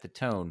to set the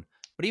tone.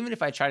 But even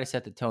if I try to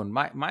set the tone,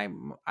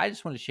 I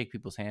just want to shake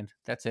people's hand.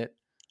 That's it.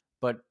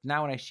 But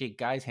now when I shake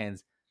guys'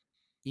 hands,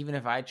 even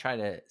if I try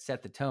to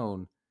set the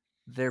tone,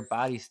 their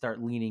bodies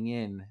start leaning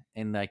in,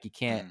 and like you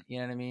can't, Mhm. you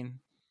know what I mean?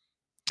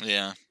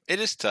 Yeah, it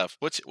is tough.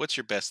 What's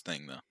your best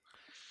thing though?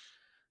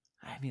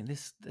 I mean,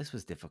 this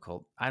was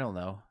difficult. I don't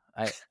know.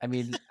 I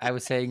mean, I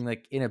was saying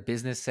like in a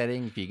business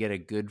setting, if you get a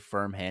good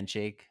firm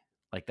handshake,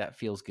 like that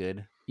feels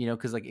good.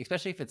 Because like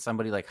especially if it's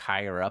somebody like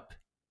higher up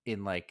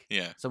in like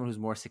Yeah, someone who's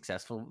more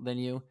successful than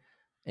you,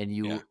 and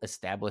yeah, you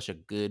establish a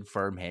good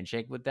firm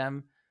handshake with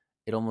them,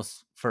 it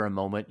almost for a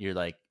moment you're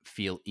like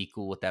feel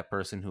equal with that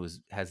person who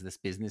has this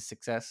business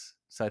success.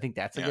 So I think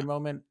that's a yeah, good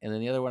moment. And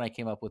then the other one I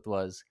came up with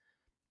was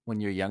when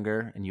you're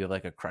younger and you have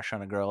like a crush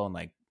on a girl in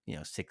like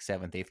 6th,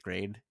 7th, 8th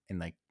grade, and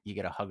like you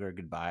get a hug her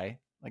goodbye,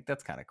 like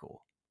that's kind of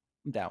cool.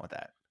 I'm down with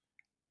that.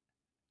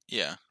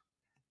 yeah,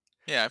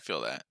 yeah. I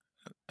feel that.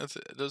 That's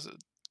those.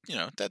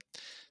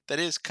 That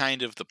is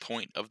kind of the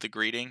point of the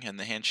greeting and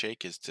the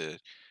handshake is to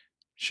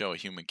show a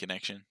human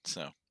connection.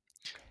 So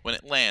when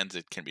it lands,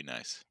 it can be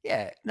nice.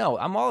 Yeah, no,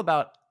 I'm all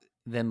about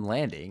them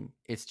landing.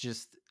 It's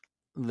just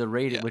the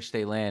rate at Yeah, which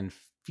they land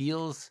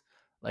feels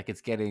like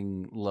it's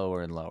getting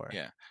lower and lower.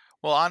 yeah.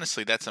 Well,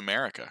 honestly, that's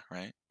America,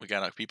 right? We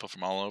got people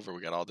from all over.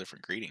 We got all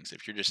different greetings.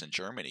 If you're just in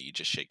Germany, you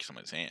just shake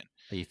someone's hand.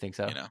 Oh, you think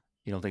so? You know,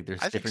 You don't think there's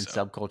I think different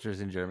so.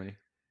 subcultures in Germany?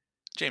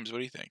 James, what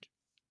do you think?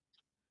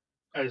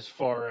 As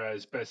far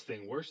as best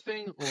thing, worst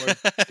thing, or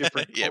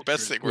different Yeah,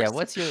 best cultures? thing, Yeah,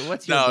 worst thing.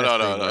 what's your No, best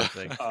no, thing, no,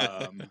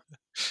 worst thing? no.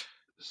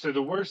 So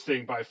the worst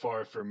thing by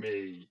far for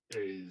me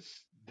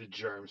is the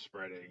germ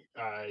spreading.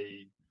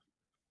 I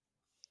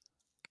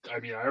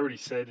mean, I already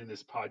said in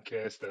this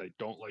podcast that I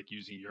don't like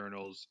using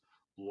urinals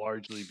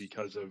largely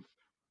because of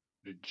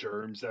the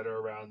germs that are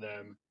around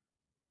them,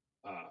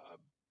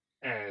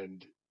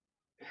 and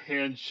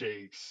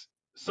handshakes.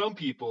 Some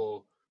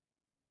people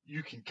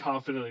you can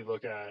confidently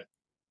look at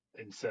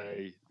and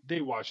say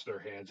they wash their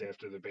hands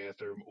after the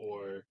bathroom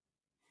or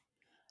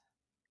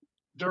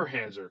their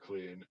hands are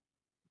clean.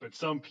 But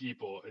some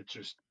people, it's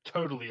just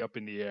totally up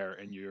in the air,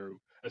 and you're,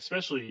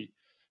 especially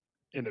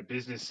in a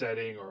business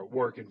setting or a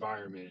work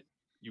environment,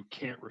 you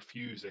can't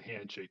refuse a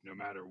handshake no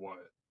matter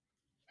what.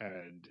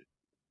 And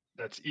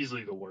that's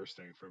easily the worst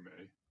thing for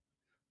me.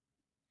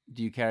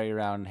 Do you carry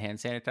around hand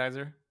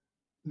sanitizer?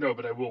 No,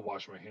 but I will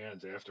wash my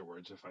hands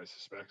afterwards if I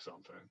suspect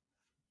something.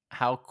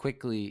 How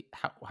quickly,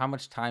 how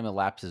much time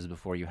elapses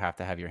before you have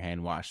to have your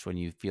hand washed when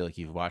you feel like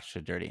you've washed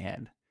a dirty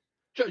hand?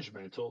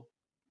 Judgmental.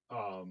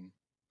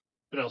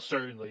 But I'll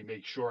certainly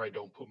make sure I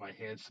don't put my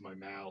hands to my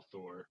mouth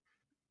or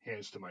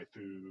hands to my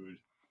food.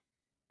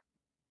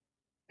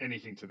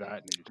 Anything to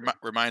that nature.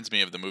 Reminds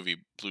me of the movie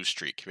Blue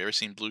Streak. Have you ever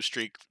seen Blue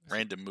Streak?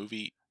 Random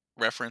movie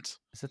reference.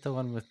 Is that the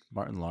one with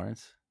Martin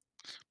Lawrence?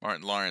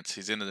 Martin Lawrence.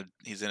 He's in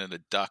a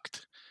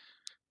duct,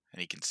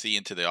 and he can see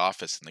into the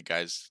office. And the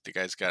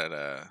guy's got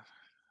a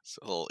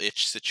little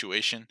itch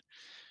situation,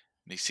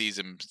 and he sees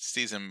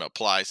him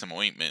apply some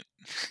ointment,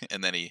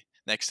 and then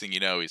next thing you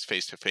know, he's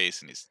face to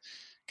face, and he's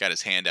got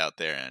his hand out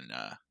there, and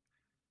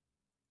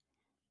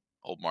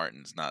old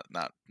Martin's not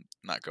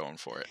going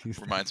for it.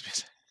 Reminds me.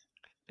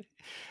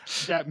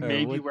 That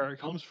may be where it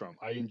comes from.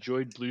 I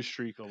enjoyed Blue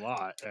Streak a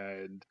lot,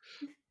 and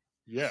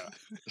yeah.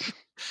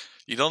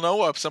 You don't know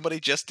what somebody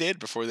just did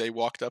before they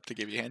walked up to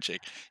give you a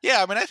handshake.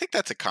 Yeah, I mean, I think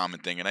that's a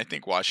common thing, and I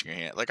think washing your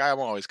hand, like I'm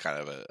always kind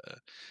of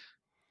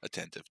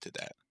attentive to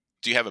that.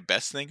 Do you have a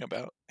best thing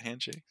about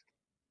handshakes?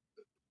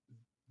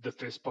 The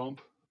fist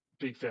bump.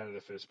 Big fan of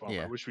the fist bump.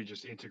 Yeah. I wish we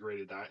just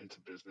integrated that into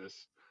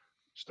business.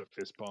 Just a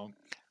fist bump,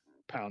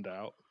 pound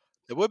out.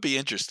 It would be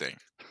interesting.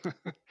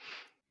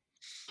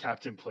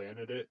 Captain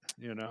Planet it,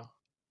 you know.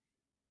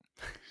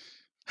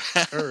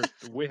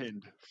 Earth,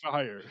 wind,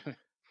 fire,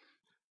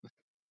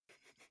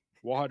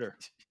 water.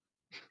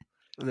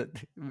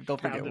 Don't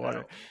forget water.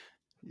 Out.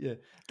 Yeah,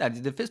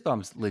 the fist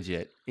bump's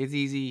legit. It's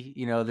easy.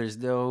 You know, there's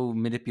no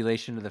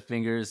manipulation of the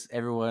fingers.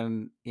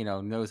 Everyone,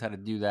 knows how to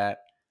do that.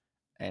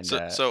 And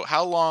so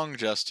how long,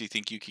 just do you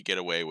think you could get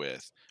away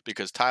with?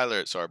 Because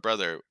Tyler, so our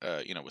brother,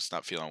 was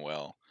not feeling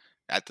well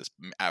at this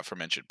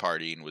aforementioned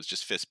party and was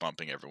just fist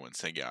bumping everyone,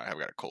 saying, "Yeah, I've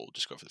got a cold.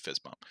 Just go for the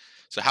fist bump."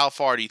 So how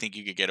far do you think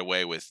you could get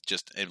away with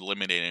just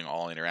eliminating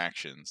all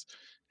interactions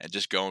and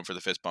just going for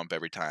the fist bump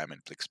every time and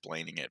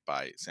explaining it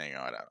by saying,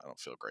 "Oh, I don't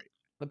feel great"?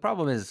 The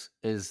problem is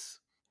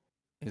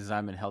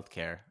I'm in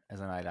healthcare as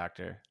an eye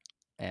doctor,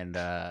 and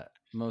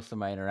most of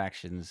my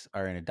interactions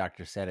are in a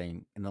doctor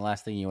setting, and the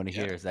last thing you want to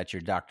hear is that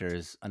your doctor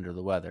is under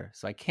the weather.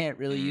 So I can't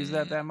really use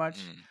that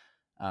much.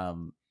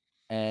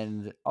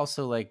 And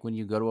also, like, when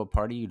you go to a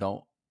party, I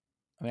don't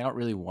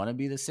really want to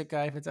be the sick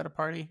guy if it's at a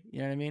party.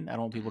 You know what I mean? I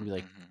don't want people to be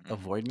like,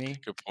 avoid me.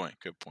 Good point.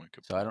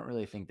 So I don't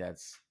really think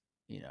that's,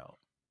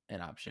 an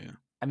option. Yeah.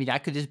 I mean, I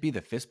could just be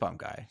the fist bump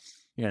guy.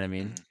 You know what I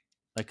mean?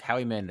 Like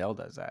Howie Mandel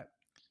does that.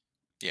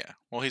 Yeah.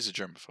 Well, he's a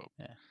germaphobe.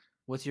 Yeah.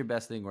 What's your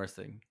best thing, worst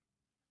thing,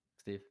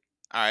 Steve?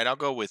 All right, I'll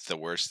go with the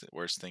worst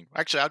thing.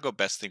 Actually, I'll go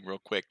best thing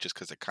real quick, just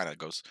because it kind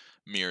of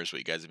mirrors what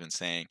you guys have been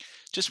saying.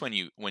 Just when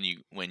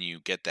you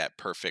get that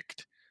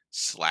perfect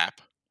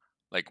slap,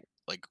 like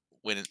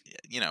when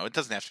it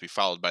doesn't have to be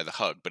followed by the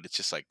hug, but it's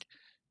just like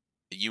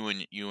you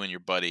and your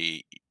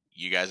buddy,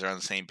 you guys are on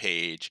the same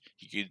page.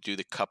 You could do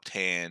the cupped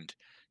hand,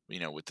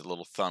 with the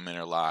little thumb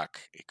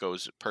interlock. It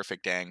goes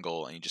perfect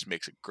angle, and he just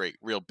makes a great,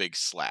 real big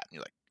slap. And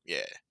you're like,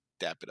 yeah,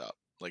 dap it up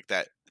like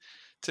that.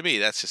 To me,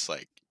 that's just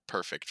like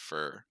perfect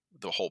for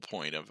the whole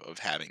point of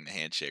having the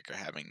handshake or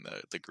having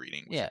the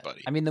greeting with your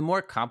buddy. I mean, the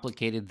more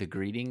complicated the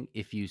greeting,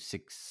 if you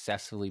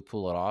successfully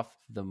pull it off,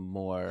 the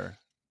more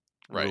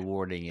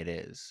rewarding it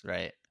is,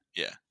 right?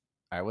 Yeah.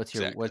 All right, what's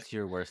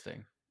your worst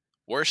thing?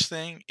 Worst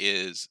thing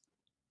is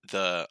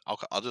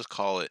I'll just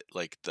call it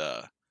like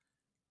the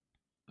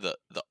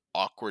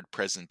awkward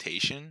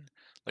presentation.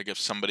 Like if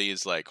somebody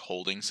is like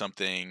holding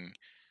something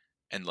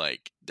and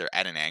like they're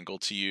at an angle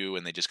to you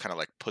and they just kind of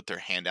like put their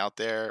hand out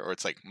there, or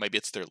it's like maybe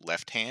it's their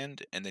left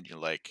hand and then you're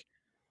like,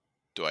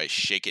 do I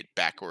shake it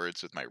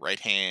backwards with my right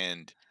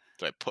hand?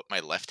 Do I put my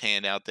left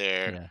hand out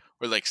there? Yeah.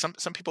 Or like some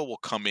people will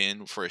come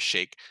in for a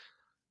shake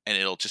and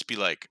it'll just be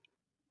like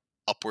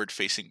upward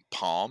facing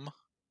palm.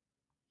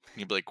 And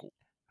you'll be like,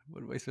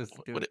 what am I supposed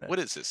to do with that? What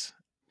is this?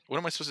 What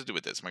am I supposed to do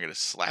with this? Am I going to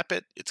slap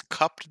it? It's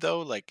cupped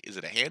though. Like, is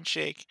it a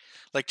handshake?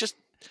 Like, just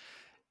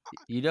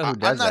You know who I'm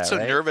does not that, so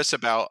right? nervous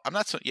about. I'm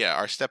not so. Yeah,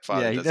 our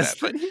stepfather Yeah, he does does. that,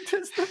 but He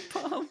does the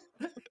palm.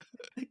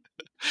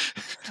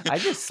 I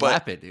just but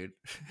slap it, dude.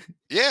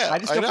 yeah, I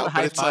just I go for know. the But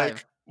high it's like,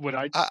 five. What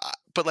I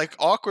but like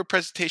awkward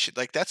presentation,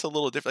 like that's a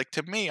little different.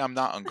 Like to me, I'm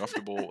not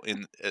uncomfortable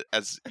in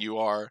as you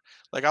are.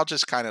 Like I'll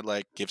just kind of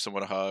like give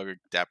someone a hug or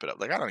dap it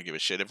up. Like I don't give a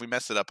shit if we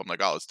mess it up. I'm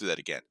like, oh, let's do that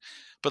again.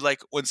 But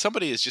like when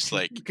somebody is just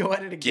like Go at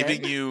it again.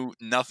 giving you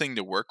nothing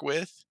to work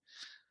with,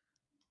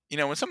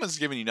 when someone's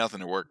giving you nothing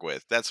to work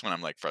with, that's when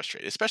I'm like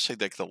frustrated. Especially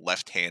like the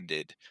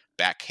left-handed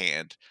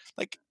backhand.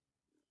 Like,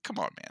 come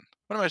on, man.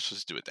 What am I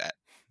supposed to do with that?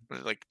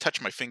 Like touch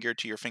my finger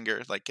to your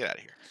finger? Like get out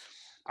of here.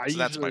 I So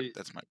that's my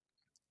usually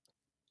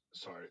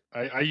sorry.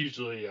 I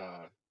usually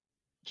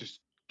just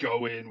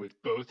go in with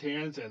both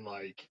hands and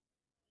like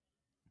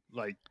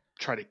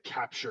try to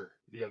capture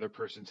the other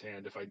person's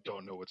hand if I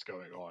don't know what's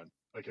going on,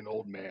 like an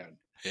old man.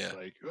 yeah.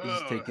 Like, You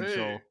just take hey,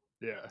 control.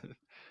 yeah,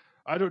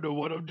 I don't know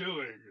what I'm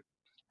doing.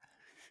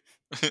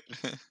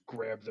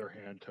 Grab their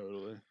hand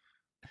totally.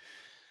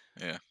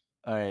 Yeah.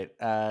 All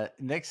right.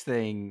 Next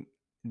thing,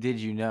 did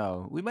you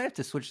know? We might have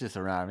to switch this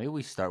around. Maybe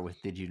we start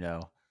with did you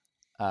know?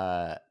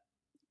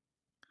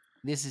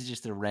 This is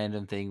just a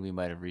random thing we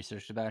might have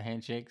researched about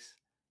handshakes.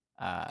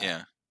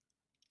 Yeah.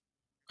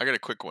 I got a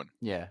quick one.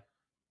 Yeah.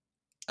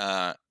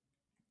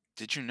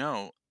 Did you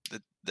know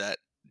that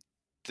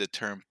the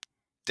term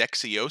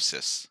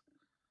dexiosis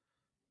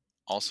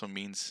also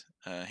means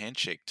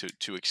handshake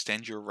to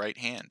extend your right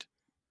hand?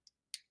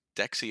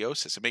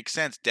 Dexiosis. It makes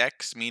sense.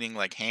 Dex meaning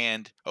like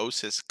hand,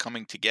 osis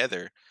coming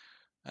together.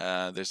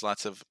 There's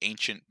lots of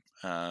ancient,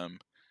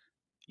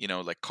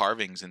 like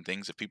carvings and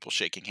things of people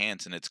shaking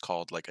hands, and it's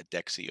called like a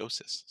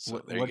dexiosis.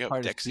 So there you What go.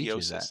 part of speech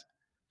is that? Dexiosis.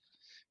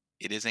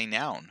 It is a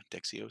noun.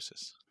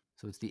 Dexiosis.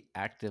 So it's the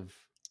act of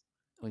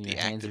when your The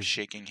act hands of are.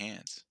 shaking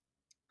hands.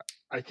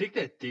 I think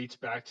that dates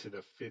back to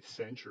the 5th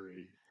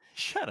century.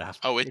 Shut up.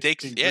 Oh, it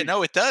takes. in Yeah, no,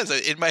 Greece. it does. I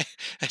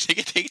think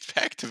it dates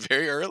back to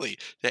very early.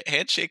 The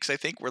handshakes, I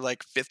think, were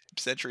like 5th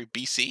century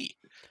BC.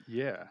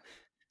 Yeah.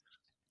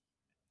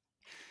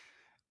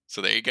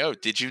 So there you go.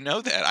 Did you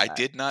know that? I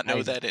did not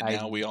know that, and I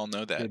now we all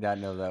know that. did not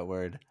know that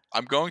word.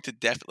 I'm going to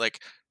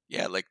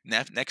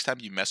next time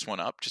you mess one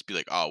up, just be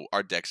like, oh,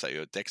 our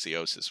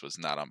dexiosis was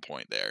not on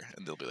point there,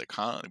 and they'll be like,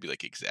 huh? And I'll be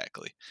like,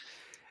 exactly.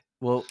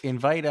 Well,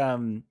 invite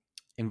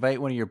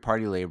one of your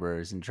party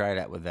laborers and try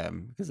that with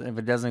them, because if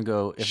it doesn't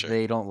go, if Sure.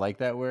 they don't like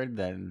that word,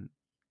 then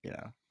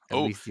at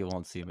Oh, least you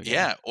won't see them again.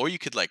 Yeah, or you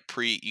could like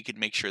you could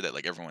make sure that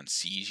like everyone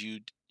sees you,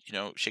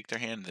 shake their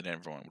hand, and then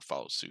everyone would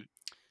follow suit.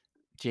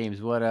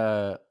 James, what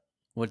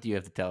do you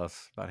have to tell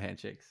us about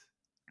handshakes?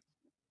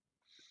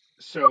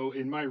 So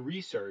in my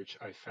research,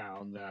 I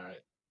found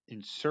that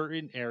in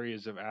certain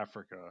areas of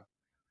Africa,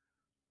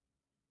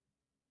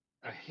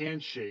 a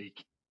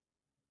handshake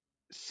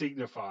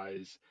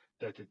signifies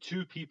that the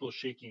two people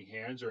shaking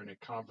hands are in a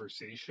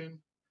conversation,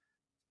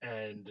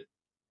 and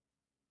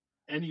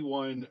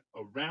anyone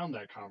around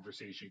that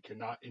conversation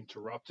cannot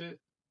interrupt it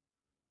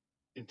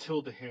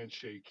until the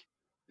handshake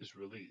is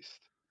released.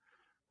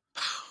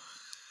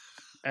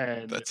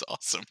 And That's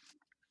awesome.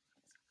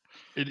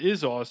 it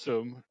is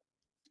awesome,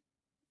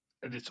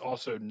 and it's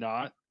also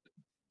not,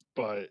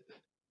 but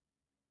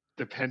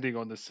depending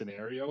on the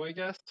scenario, I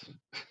guess.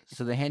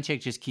 So the handshake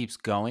just keeps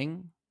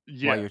going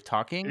Yeah, while you're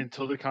talking?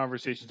 until the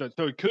conversation's done.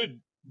 So it could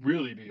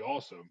really be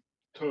awesome,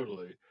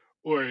 totally.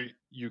 Or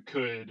you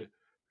could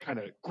kind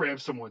of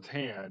grab someone's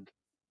hand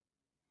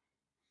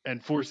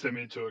and force them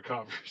into a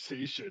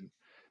conversation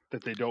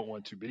that they don't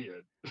want to be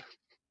in. Do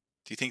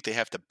you think they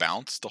have to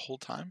bounce the whole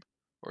time,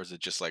 or is it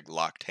just like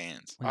locked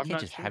hands? Well, you I'm can't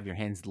not just sure. have your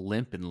hands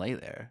limp and lay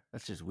there.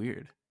 That's just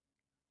weird.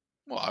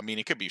 Well, I mean,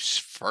 it could be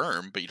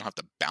firm, but you don't have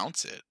to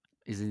bounce it.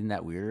 Isn't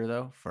that weirder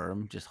though?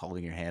 Firm, just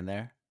holding your hand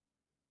there.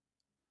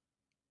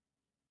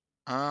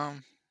 I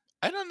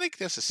don't think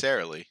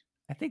necessarily.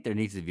 I think there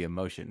needs to be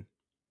emotion.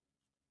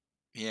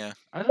 Yeah,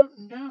 I don't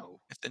know.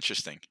 it's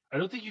interesting. I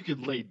don't think you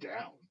could lay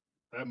down.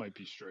 That might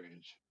be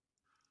strange.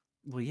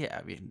 Well, yeah,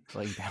 I mean,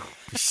 laying down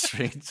would be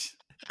strange.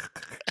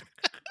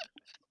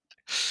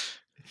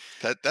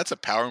 That's a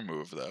power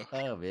move, though.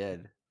 Oh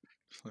man.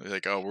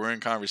 Like, oh, we're in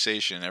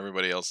conversation.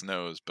 Everybody else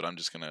knows, but I'm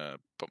just gonna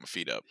put my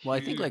feet up. Well, I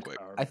think Huge like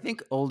power I move.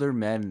 think older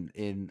men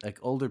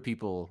older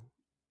people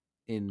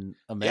in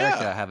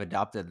America Yeah. have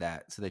adopted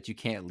that so that you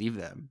can't leave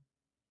them.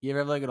 You ever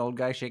have like an old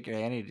guy shake your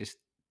hand and he just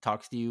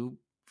talks to you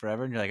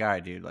forever and you're like, all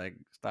right, dude, like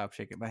stop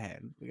shaking my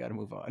hand. We got to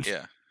move on.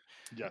 Yeah.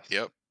 Yes.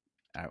 Yep.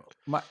 All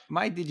right.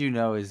 My did you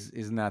know is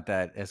not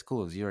that as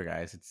cool as your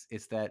guys.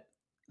 It's that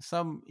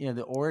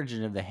the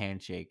origin of the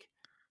handshake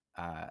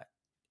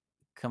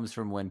comes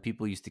from when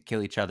people used to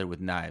kill each other with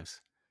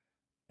knives.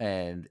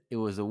 And it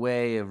was a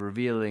way of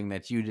revealing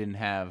that you didn't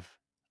have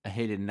a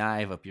hidden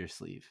knife up your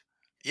sleeve.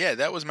 Yeah,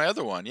 that was my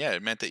other one. Yeah,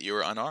 it meant that you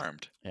were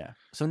unarmed. Yeah.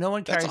 So no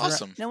one That's carries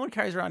awesome. no one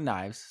carries around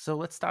knives. So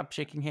let's stop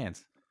shaking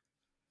hands.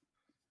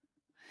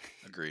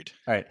 Agreed.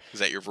 All right. Is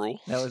that your rule?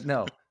 That was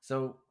no.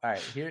 So all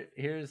right,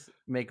 here's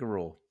make a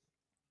rule.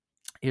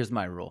 Here's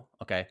my rule,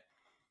 okay?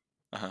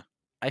 Uh-huh.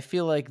 I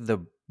feel like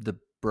the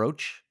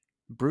brooch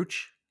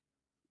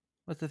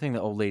What's the thing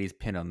that old ladies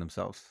pin on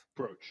themselves?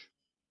 Brooch.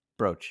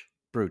 Brooch.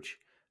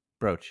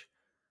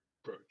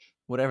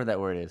 Whatever that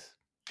word is.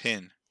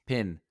 Pin.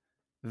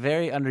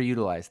 Very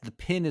underutilized. The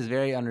pin is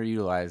very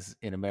underutilized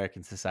in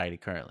American society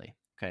currently.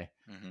 Okay.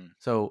 Mm-hmm.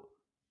 So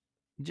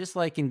just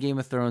like in Game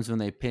of Thrones when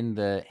they pinned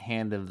the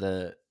hand of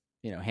the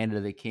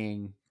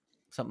king,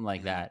 something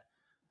like that,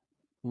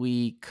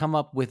 we come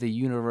up with a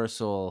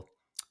universal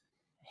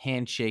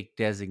handshake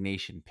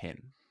designation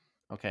pin.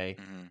 Okay.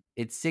 Mm-hmm.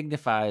 It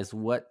signifies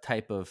what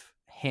type of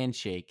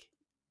handshake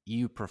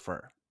you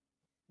prefer.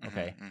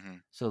 Okay. Mm-hmm.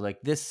 So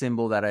like this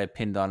symbol that I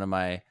pinned onto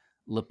my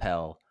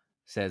lapel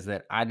says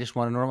that I just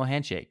want a normal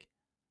handshake.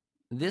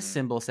 This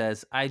symbol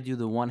says I do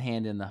the one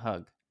hand in the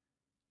hug.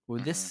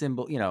 With this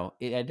symbol,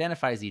 it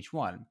identifies each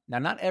one. Now,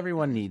 not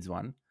everyone needs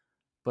one,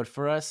 but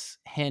for us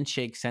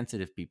handshake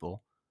sensitive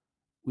people,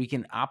 we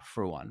can opt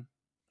for one.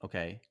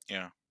 Okay.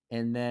 Yeah.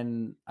 And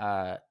then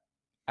I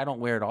don't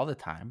wear it all the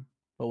time,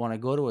 but when I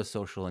go to a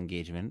social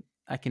engagement,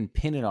 I can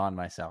pin it on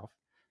myself.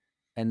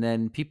 And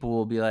then people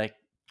will be like,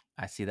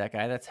 I see that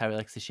guy. That's how he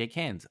likes to shake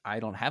hands.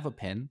 I don't have a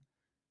pin.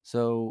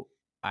 So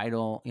I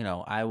don't,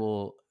 I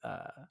will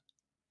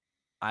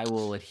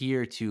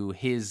adhere to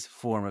his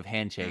form of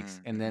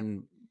handshakes and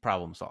then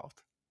problem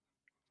solved.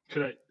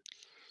 Could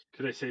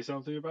I say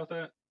something about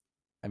that?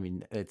 I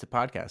mean, it's a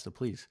podcast, so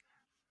please.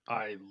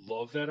 I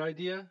love that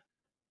idea,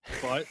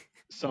 but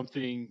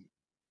something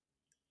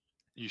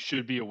you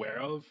should be aware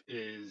of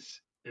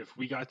is if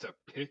we got to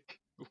pick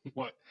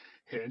what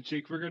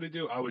handshake we're going to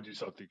do, I would do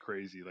something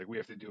crazy. Like we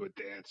have to do a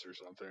dance or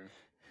something.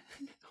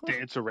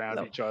 Dance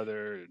around each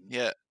other. And...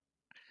 Yeah.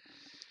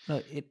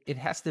 No, it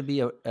has to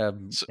be a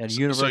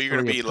universally So you're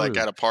gonna be approved. like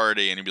at a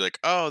party and you'd be like,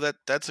 "Oh,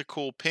 that's a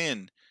cool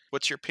pin.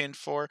 What's your pin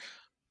for?"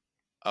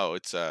 Oh,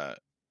 it's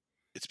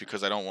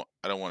because I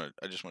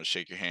just want to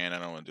shake your hand. I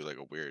don't want to do like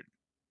a weird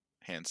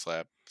hand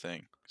slap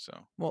thing. So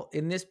well,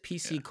 in this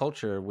PC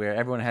culture where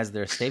everyone has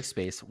their safe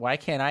space, why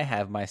can't I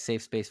have my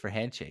safe space for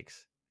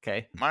handshakes?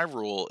 Okay. My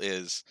rule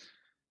is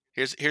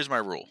here's my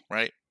rule,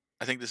 right?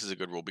 I think this is a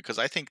good rule because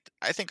I think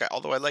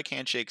although I like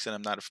handshakes and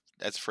I'm not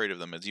as afraid of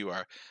them as you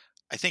are,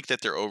 I think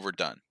that they're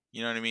overdone.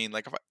 You know what I mean?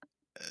 Like if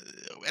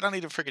I don't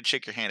need to freaking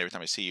shake your hand every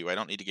time I see you. I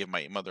don't need to give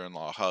my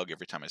mother-in-law a hug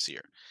every time I see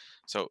her.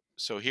 So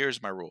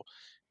here's my rule.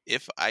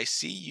 If I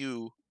see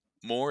you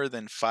more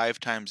than 5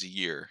 times a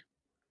year,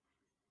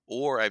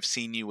 or I've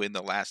seen you in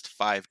the last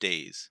 5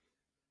 days,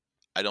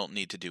 I don't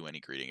need to do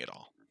any greeting at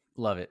all.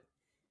 Love it.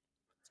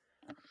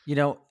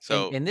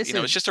 So and this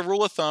it's just a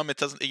rule of thumb. It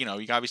doesn't, you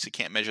obviously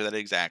can't measure that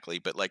exactly,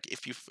 but like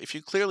if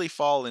you clearly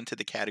fall into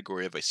the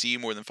category of I see you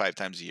more than 5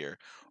 times a year,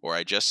 or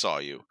I just saw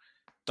you,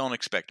 don't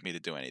expect me to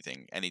do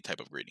any type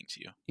of greeting to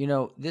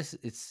you.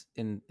 It's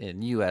in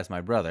you as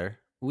my brother.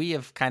 We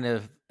have kind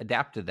of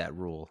adapted that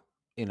rule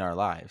in our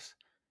lives.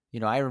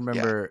 I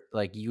remember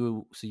like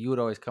you would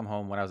always come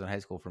home when I was in high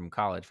school from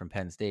college from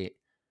Penn State,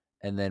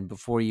 and then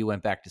before you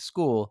went back to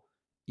school,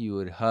 you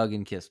would hug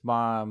and kiss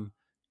mom.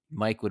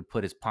 Mike would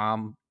put his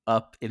palm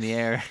up in the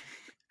air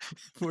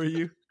for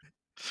you.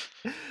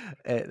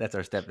 That's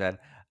our stepdad.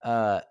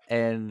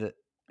 And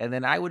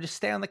then I would just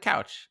stay on the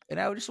couch and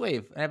I would just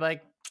wave and I'd be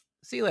like,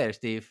 "See you later,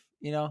 Steve."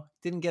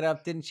 Didn't get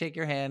up, didn't shake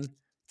your hand.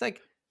 It's like,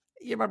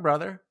 you're my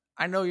brother.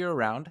 I know you're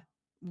around.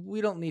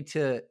 We don't need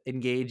to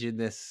engage in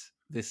this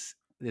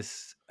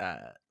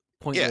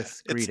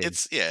pointless greeting.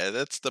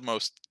 That's the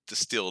most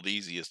distilled,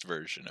 easiest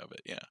version of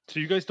it. Yeah. So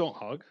you guys don't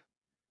hug?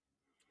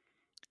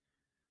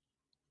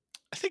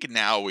 I think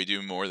now we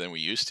do more than we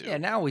used to. Yeah,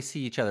 now we see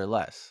each other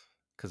less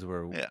because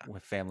we're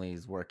with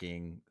families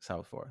working,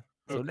 so forth.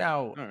 So Okay.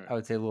 now Right. I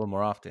would say a little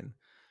more often.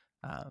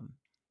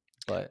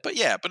 But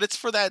it's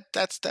for that.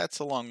 That's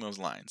along those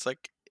lines.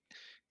 Like,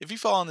 if you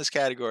fall in this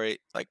category,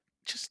 like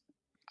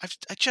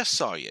I just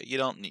saw you. You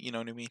don't. You know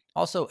what I mean?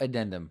 Also,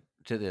 addendum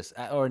to this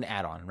or an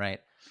add-on, right?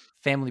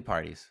 Family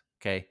parties.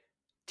 Okay,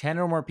 10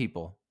 or more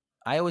people.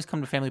 I always come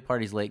to family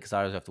parties late because I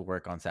always have to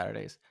work on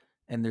Saturdays,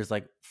 and there's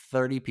like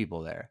 30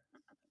 people there,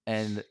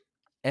 and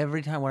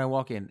every time when I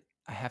walk in,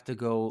 I have to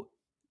go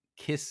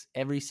kiss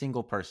every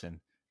single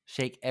person,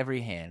 shake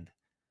every hand,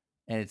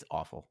 and it's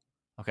awful.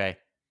 Okay.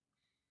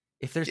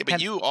 If there's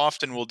but you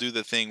often will do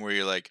the thing where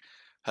you're like,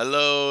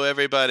 "Hello,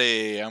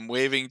 everybody. I'm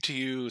waving to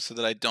you so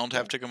that I don't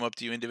have to come up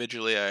to you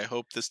individually. I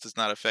hope this does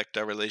not affect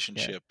our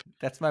relationship." Yeah,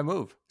 that's my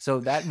move. So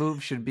that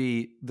move should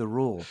be the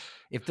rule.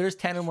 If there's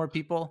 10 or more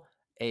people,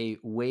 a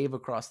wave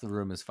across the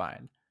room is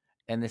fine.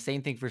 And the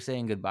same thing for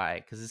saying goodbye,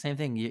 because the same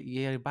thing,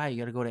 you got to buy. You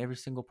got to go to every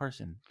single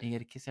person, and you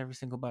got to kiss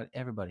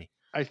everybody.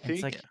 I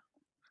think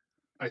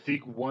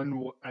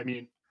I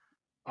mean,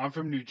 I'm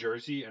from New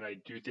Jersey, and I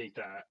do think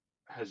that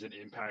has an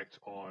impact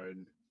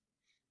on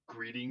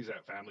greetings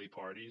at family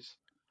parties.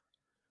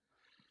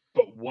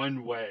 But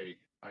one way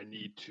I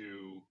need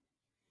to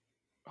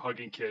hug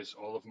and kiss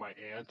all of my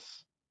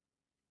aunts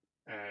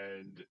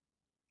and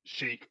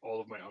shake all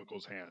of my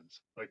uncle's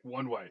hands. Like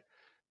one way.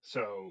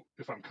 So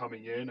if I'm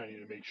coming in, I need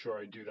to make sure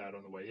I do that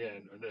on the way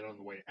in, and then on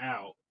the way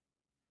out,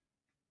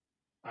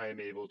 I am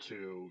able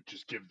to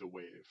just give the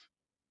wave,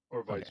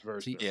 or vice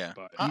versa. Yeah,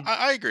 But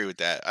I agree with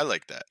that. I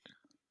like that.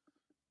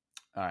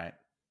 All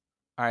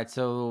right.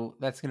 So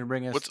that's gonna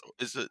bring us.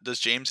 Does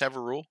James have a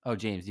rule? Oh,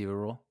 James, do you have a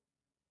rule?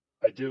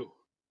 I do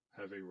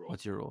have a rule.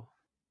 What's your rule?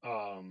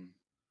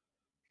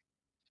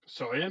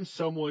 So I am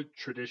somewhat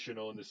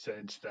traditional in the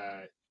sense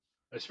that,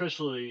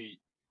 especially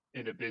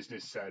in a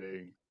business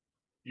setting,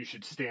 you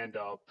should stand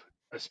up,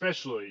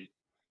 especially,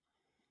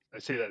 I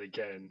say that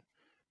again,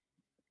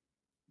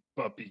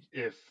 but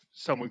if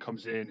someone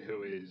comes in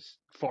who is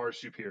far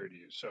superior to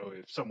you, so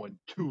if someone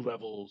 2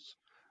 levels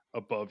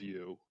above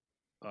you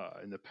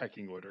in the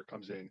pecking order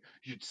comes in,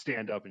 you should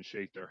stand up and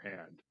shake their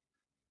hand.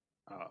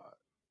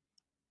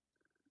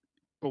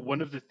 But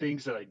one of the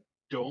things that I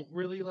don't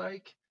really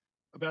like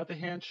about the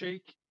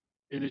handshake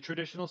in a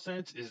traditional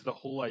sense is the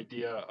whole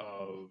idea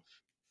of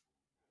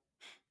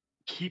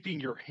keeping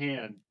your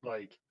hand,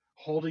 like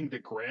holding the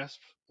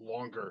grasp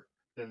longer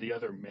than the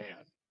other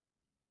man.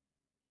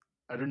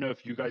 I don't know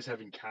if you guys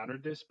have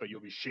encountered this, but you'll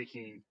be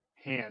shaking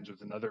hands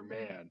with another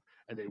man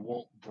and they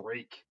won't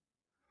break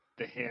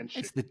the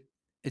handshake.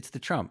 It's the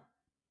Trump.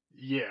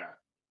 Yeah.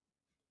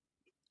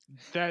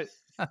 That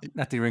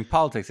Not to bring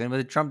politics in,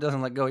 but Trump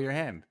doesn't let go of your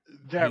hand.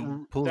 He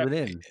pulls it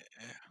in.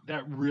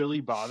 That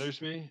really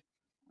bothers me,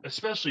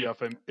 especially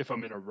if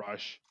I'm in a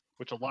rush,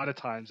 which a lot of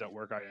times at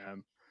work I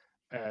am,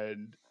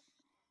 and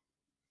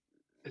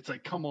it's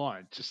like, come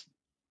on, just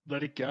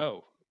let it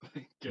go,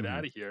 get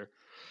out of here.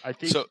 I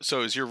think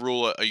so. Is your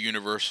rule a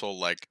universal,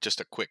 like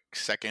just a quick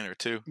second or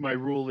two? my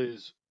rule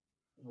is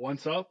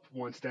once up,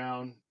 once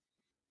down,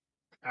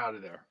 out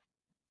of there,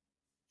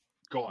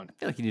 gone. I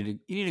feel like you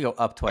need to go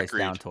up twice,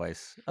 Agreed. down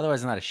twice. Otherwise,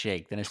 it's not a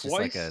shake. Then it's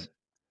Twice? just like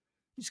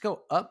you just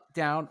go up,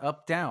 down,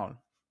 up, down.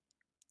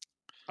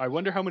 I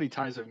wonder how many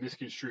times I've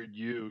misconstrued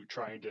you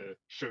trying to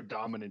show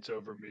dominance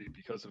over me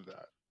because of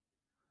that.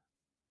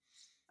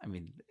 I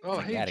mean, oh,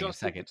 like hey, adding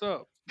Justin, a second. what's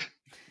up?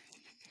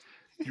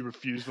 You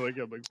refuse, like,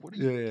 I'm like, what are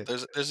you? Yeah.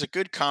 There's a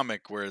good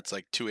comic where it's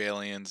like two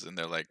aliens and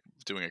they're like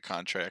doing a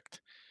contract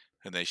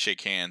and they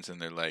shake hands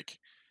and they're like,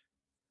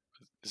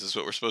 is this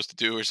what we're supposed to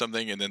do or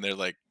something? And then they're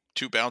like,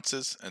 2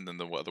 bounces, and then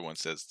the other one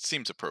says,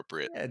 seems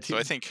appropriate. Yeah, so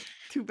I think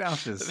 2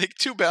 bounces. I think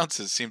 2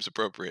 bounces seems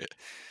appropriate.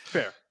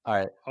 Fair. All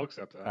right. I'll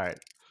accept that.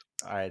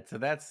 All right. So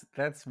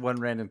that's one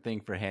random thing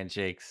for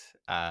handshakes.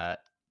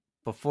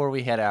 Before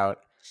we head out,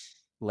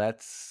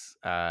 let's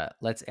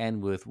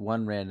end with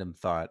one random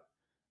thought.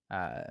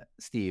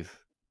 Steve,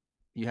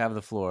 you have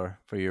the floor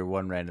for your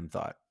one random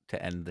thought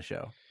to end the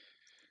show.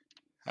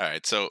 All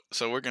right, so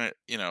we're gonna,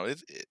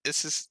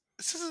 this is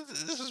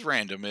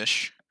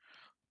randomish,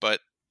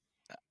 but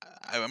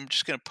I'm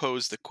just gonna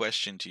pose the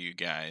question to you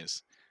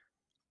guys.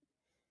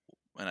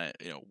 And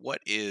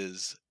what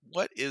is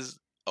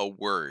a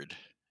word?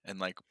 And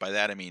like by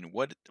that I mean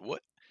what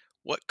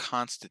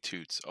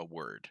constitutes a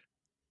word?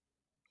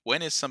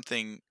 When is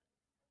something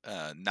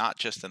not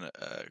just a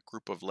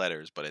group of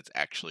letters, but it's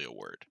actually a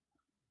word?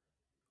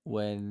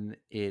 When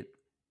it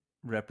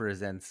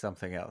represents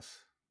something else.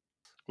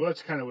 Well,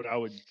 that's kind of what I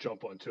would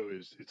jump onto.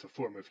 Is it's a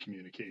form of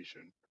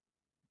communication,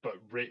 but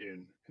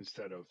written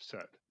instead of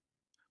said.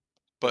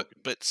 But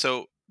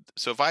so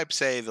if I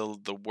say the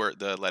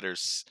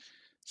letters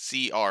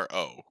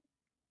CRO,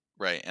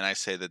 right, and I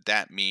say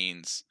that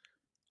means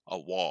a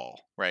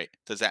wall, right?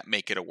 Does that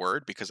make it a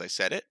word because I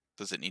said it?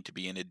 Does it need to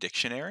be in a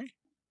dictionary?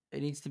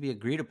 It needs to be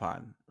agreed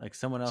upon. Like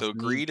someone else. So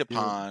agreed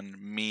upon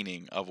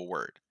meaning of a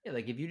word. Yeah,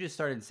 like if you just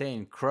started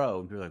saying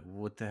crow, you're like,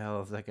 what the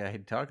hell is that guy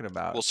talking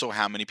about? Well, so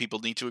how many people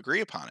need to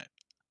agree upon it?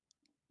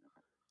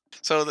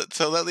 So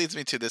that leads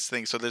me to this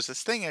thing. So there's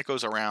this thing that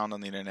goes around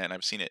on the internet, and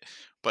I've seen it,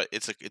 but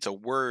it's a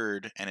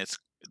word, and it's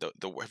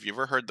have you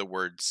ever heard the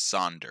word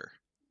sonder?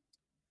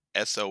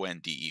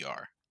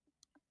 SONDER.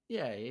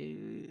 Yeah,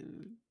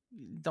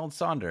 don't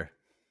sonder.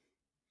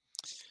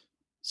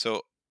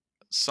 So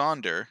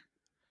sonder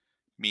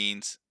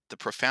means the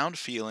profound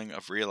feeling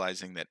of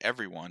realizing that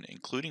everyone,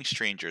 including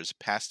strangers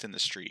passed in the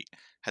street,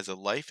 has a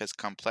life as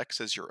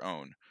complex as your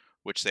own,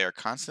 which they are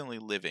constantly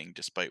living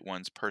despite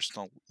one's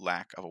personal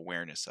lack of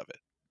awareness of it.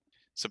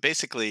 So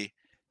basically,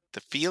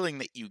 the feeling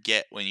that you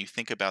get when you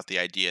think about the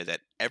idea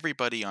that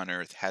everybody on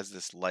Earth has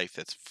this life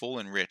that's full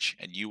and rich,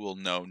 and you will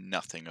know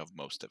nothing of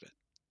most of it.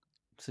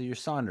 So you're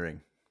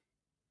sondering.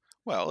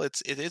 Well,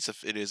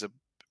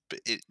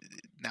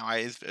 now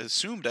I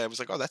assumed, I was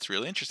like, oh, that's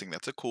really interesting.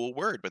 That's a cool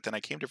word. But then I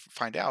came to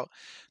find out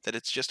that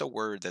it's just a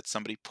word that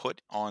somebody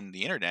put on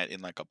the internet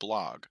in like a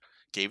blog,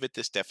 gave it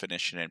this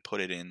definition, and put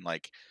it in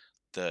like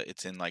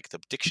it's in like the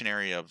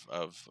dictionary of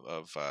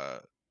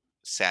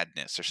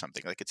sadness or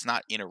something. Like it's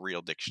not in a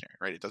real dictionary,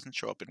 right? It doesn't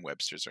show up in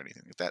Webster's or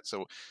anything like that.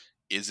 So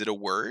is it a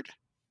word?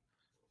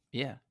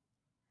 Yeah.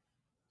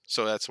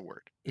 So that's a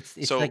word.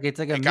 It's so like a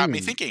it got me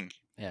meme. thinking.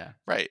 Yeah.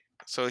 Right.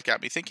 So it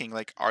got me thinking,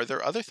 like, are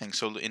there other things?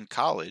 So in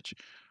college,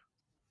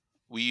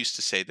 we used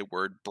to say the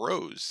word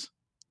bros,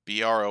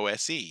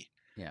 BROSE.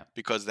 Yeah.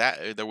 Because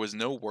there was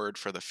no word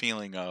for the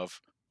feeling of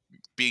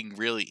being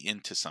really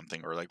into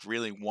something or like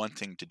really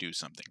wanting to do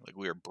something. Like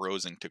we were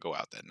brosing to go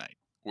out that night.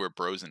 We were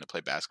brosing to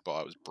play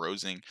basketball. I was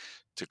brosing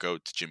to go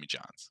to Jimmy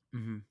John's.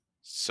 Mm-hmm.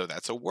 So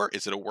that's a word.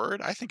 Is it a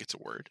word? I think it's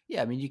a word.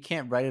 Yeah, I mean, you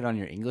can't write it on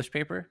your English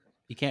paper.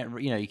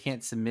 You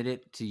can't submit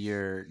it to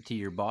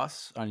your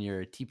boss on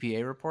your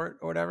TPA report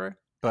or whatever.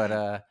 But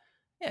yeah,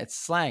 it's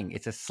slang.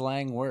 It's a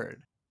slang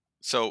word.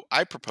 So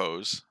I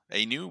propose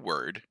a new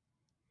word,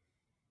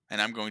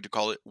 and I'm going to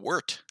call it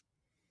wort.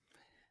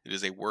 It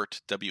is a wort,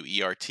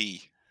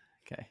 W-E-R-T.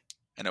 Okay.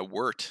 And a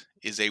wort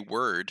is a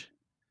word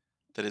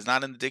that is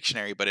not in the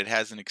dictionary, but it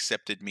has an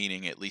accepted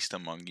meaning, at least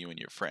among you and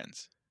your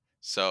friends.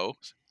 So,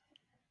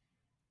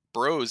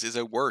 bros is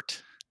a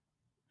wort.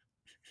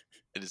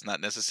 It is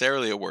not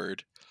necessarily a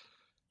word,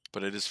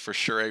 but it is for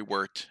sure a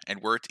wort.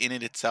 And wort in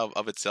it itself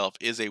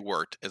is a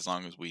wort as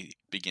long as we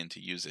begin to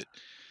use it.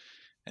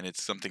 And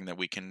it's something that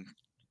we can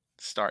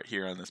start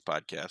here on this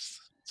podcast.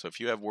 So if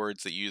you have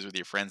words that you use with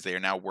your friends, they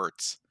are now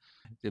worts.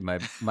 Dude,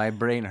 my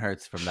brain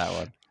hurts from that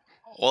one.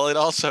 Well, it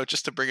also,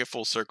 just to bring it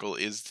full circle,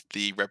 is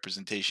the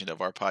representation of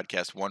our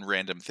podcast, One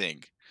Random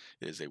Thing.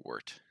 It is a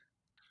wort.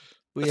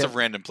 That's a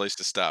random place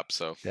to stop,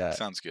 so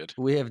sounds good.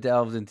 We have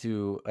delved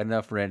into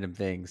enough random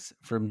things,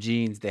 from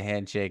jeans to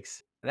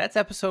handshakes. That's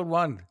episode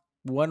 1.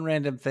 One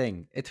random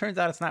thing. It turns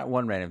out it's not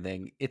one random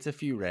thing. It's a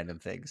few random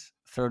things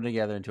thrown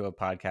together into a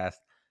podcast.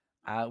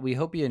 We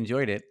hope you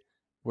enjoyed it.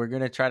 We're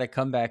going to try to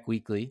come back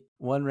weekly.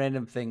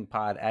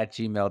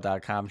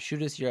 onerandomthingpod@gmail.com.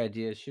 Shoot us your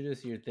ideas. Shoot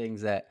us your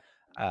things that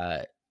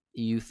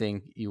you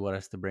think you want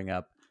us to bring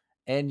up.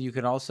 And you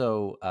can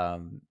also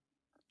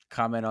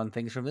comment on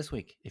things from this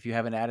week. If you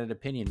have an added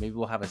opinion, maybe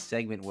we'll have a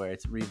segment where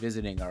it's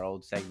revisiting our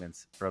old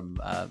segments from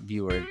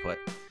viewer input.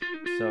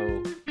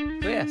 So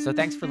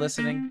thanks for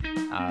listening.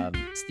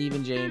 Steve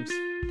and James,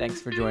 thanks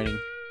for joining.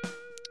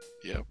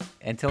 Yep.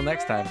 Until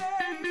next time.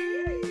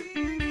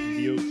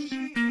 Adios.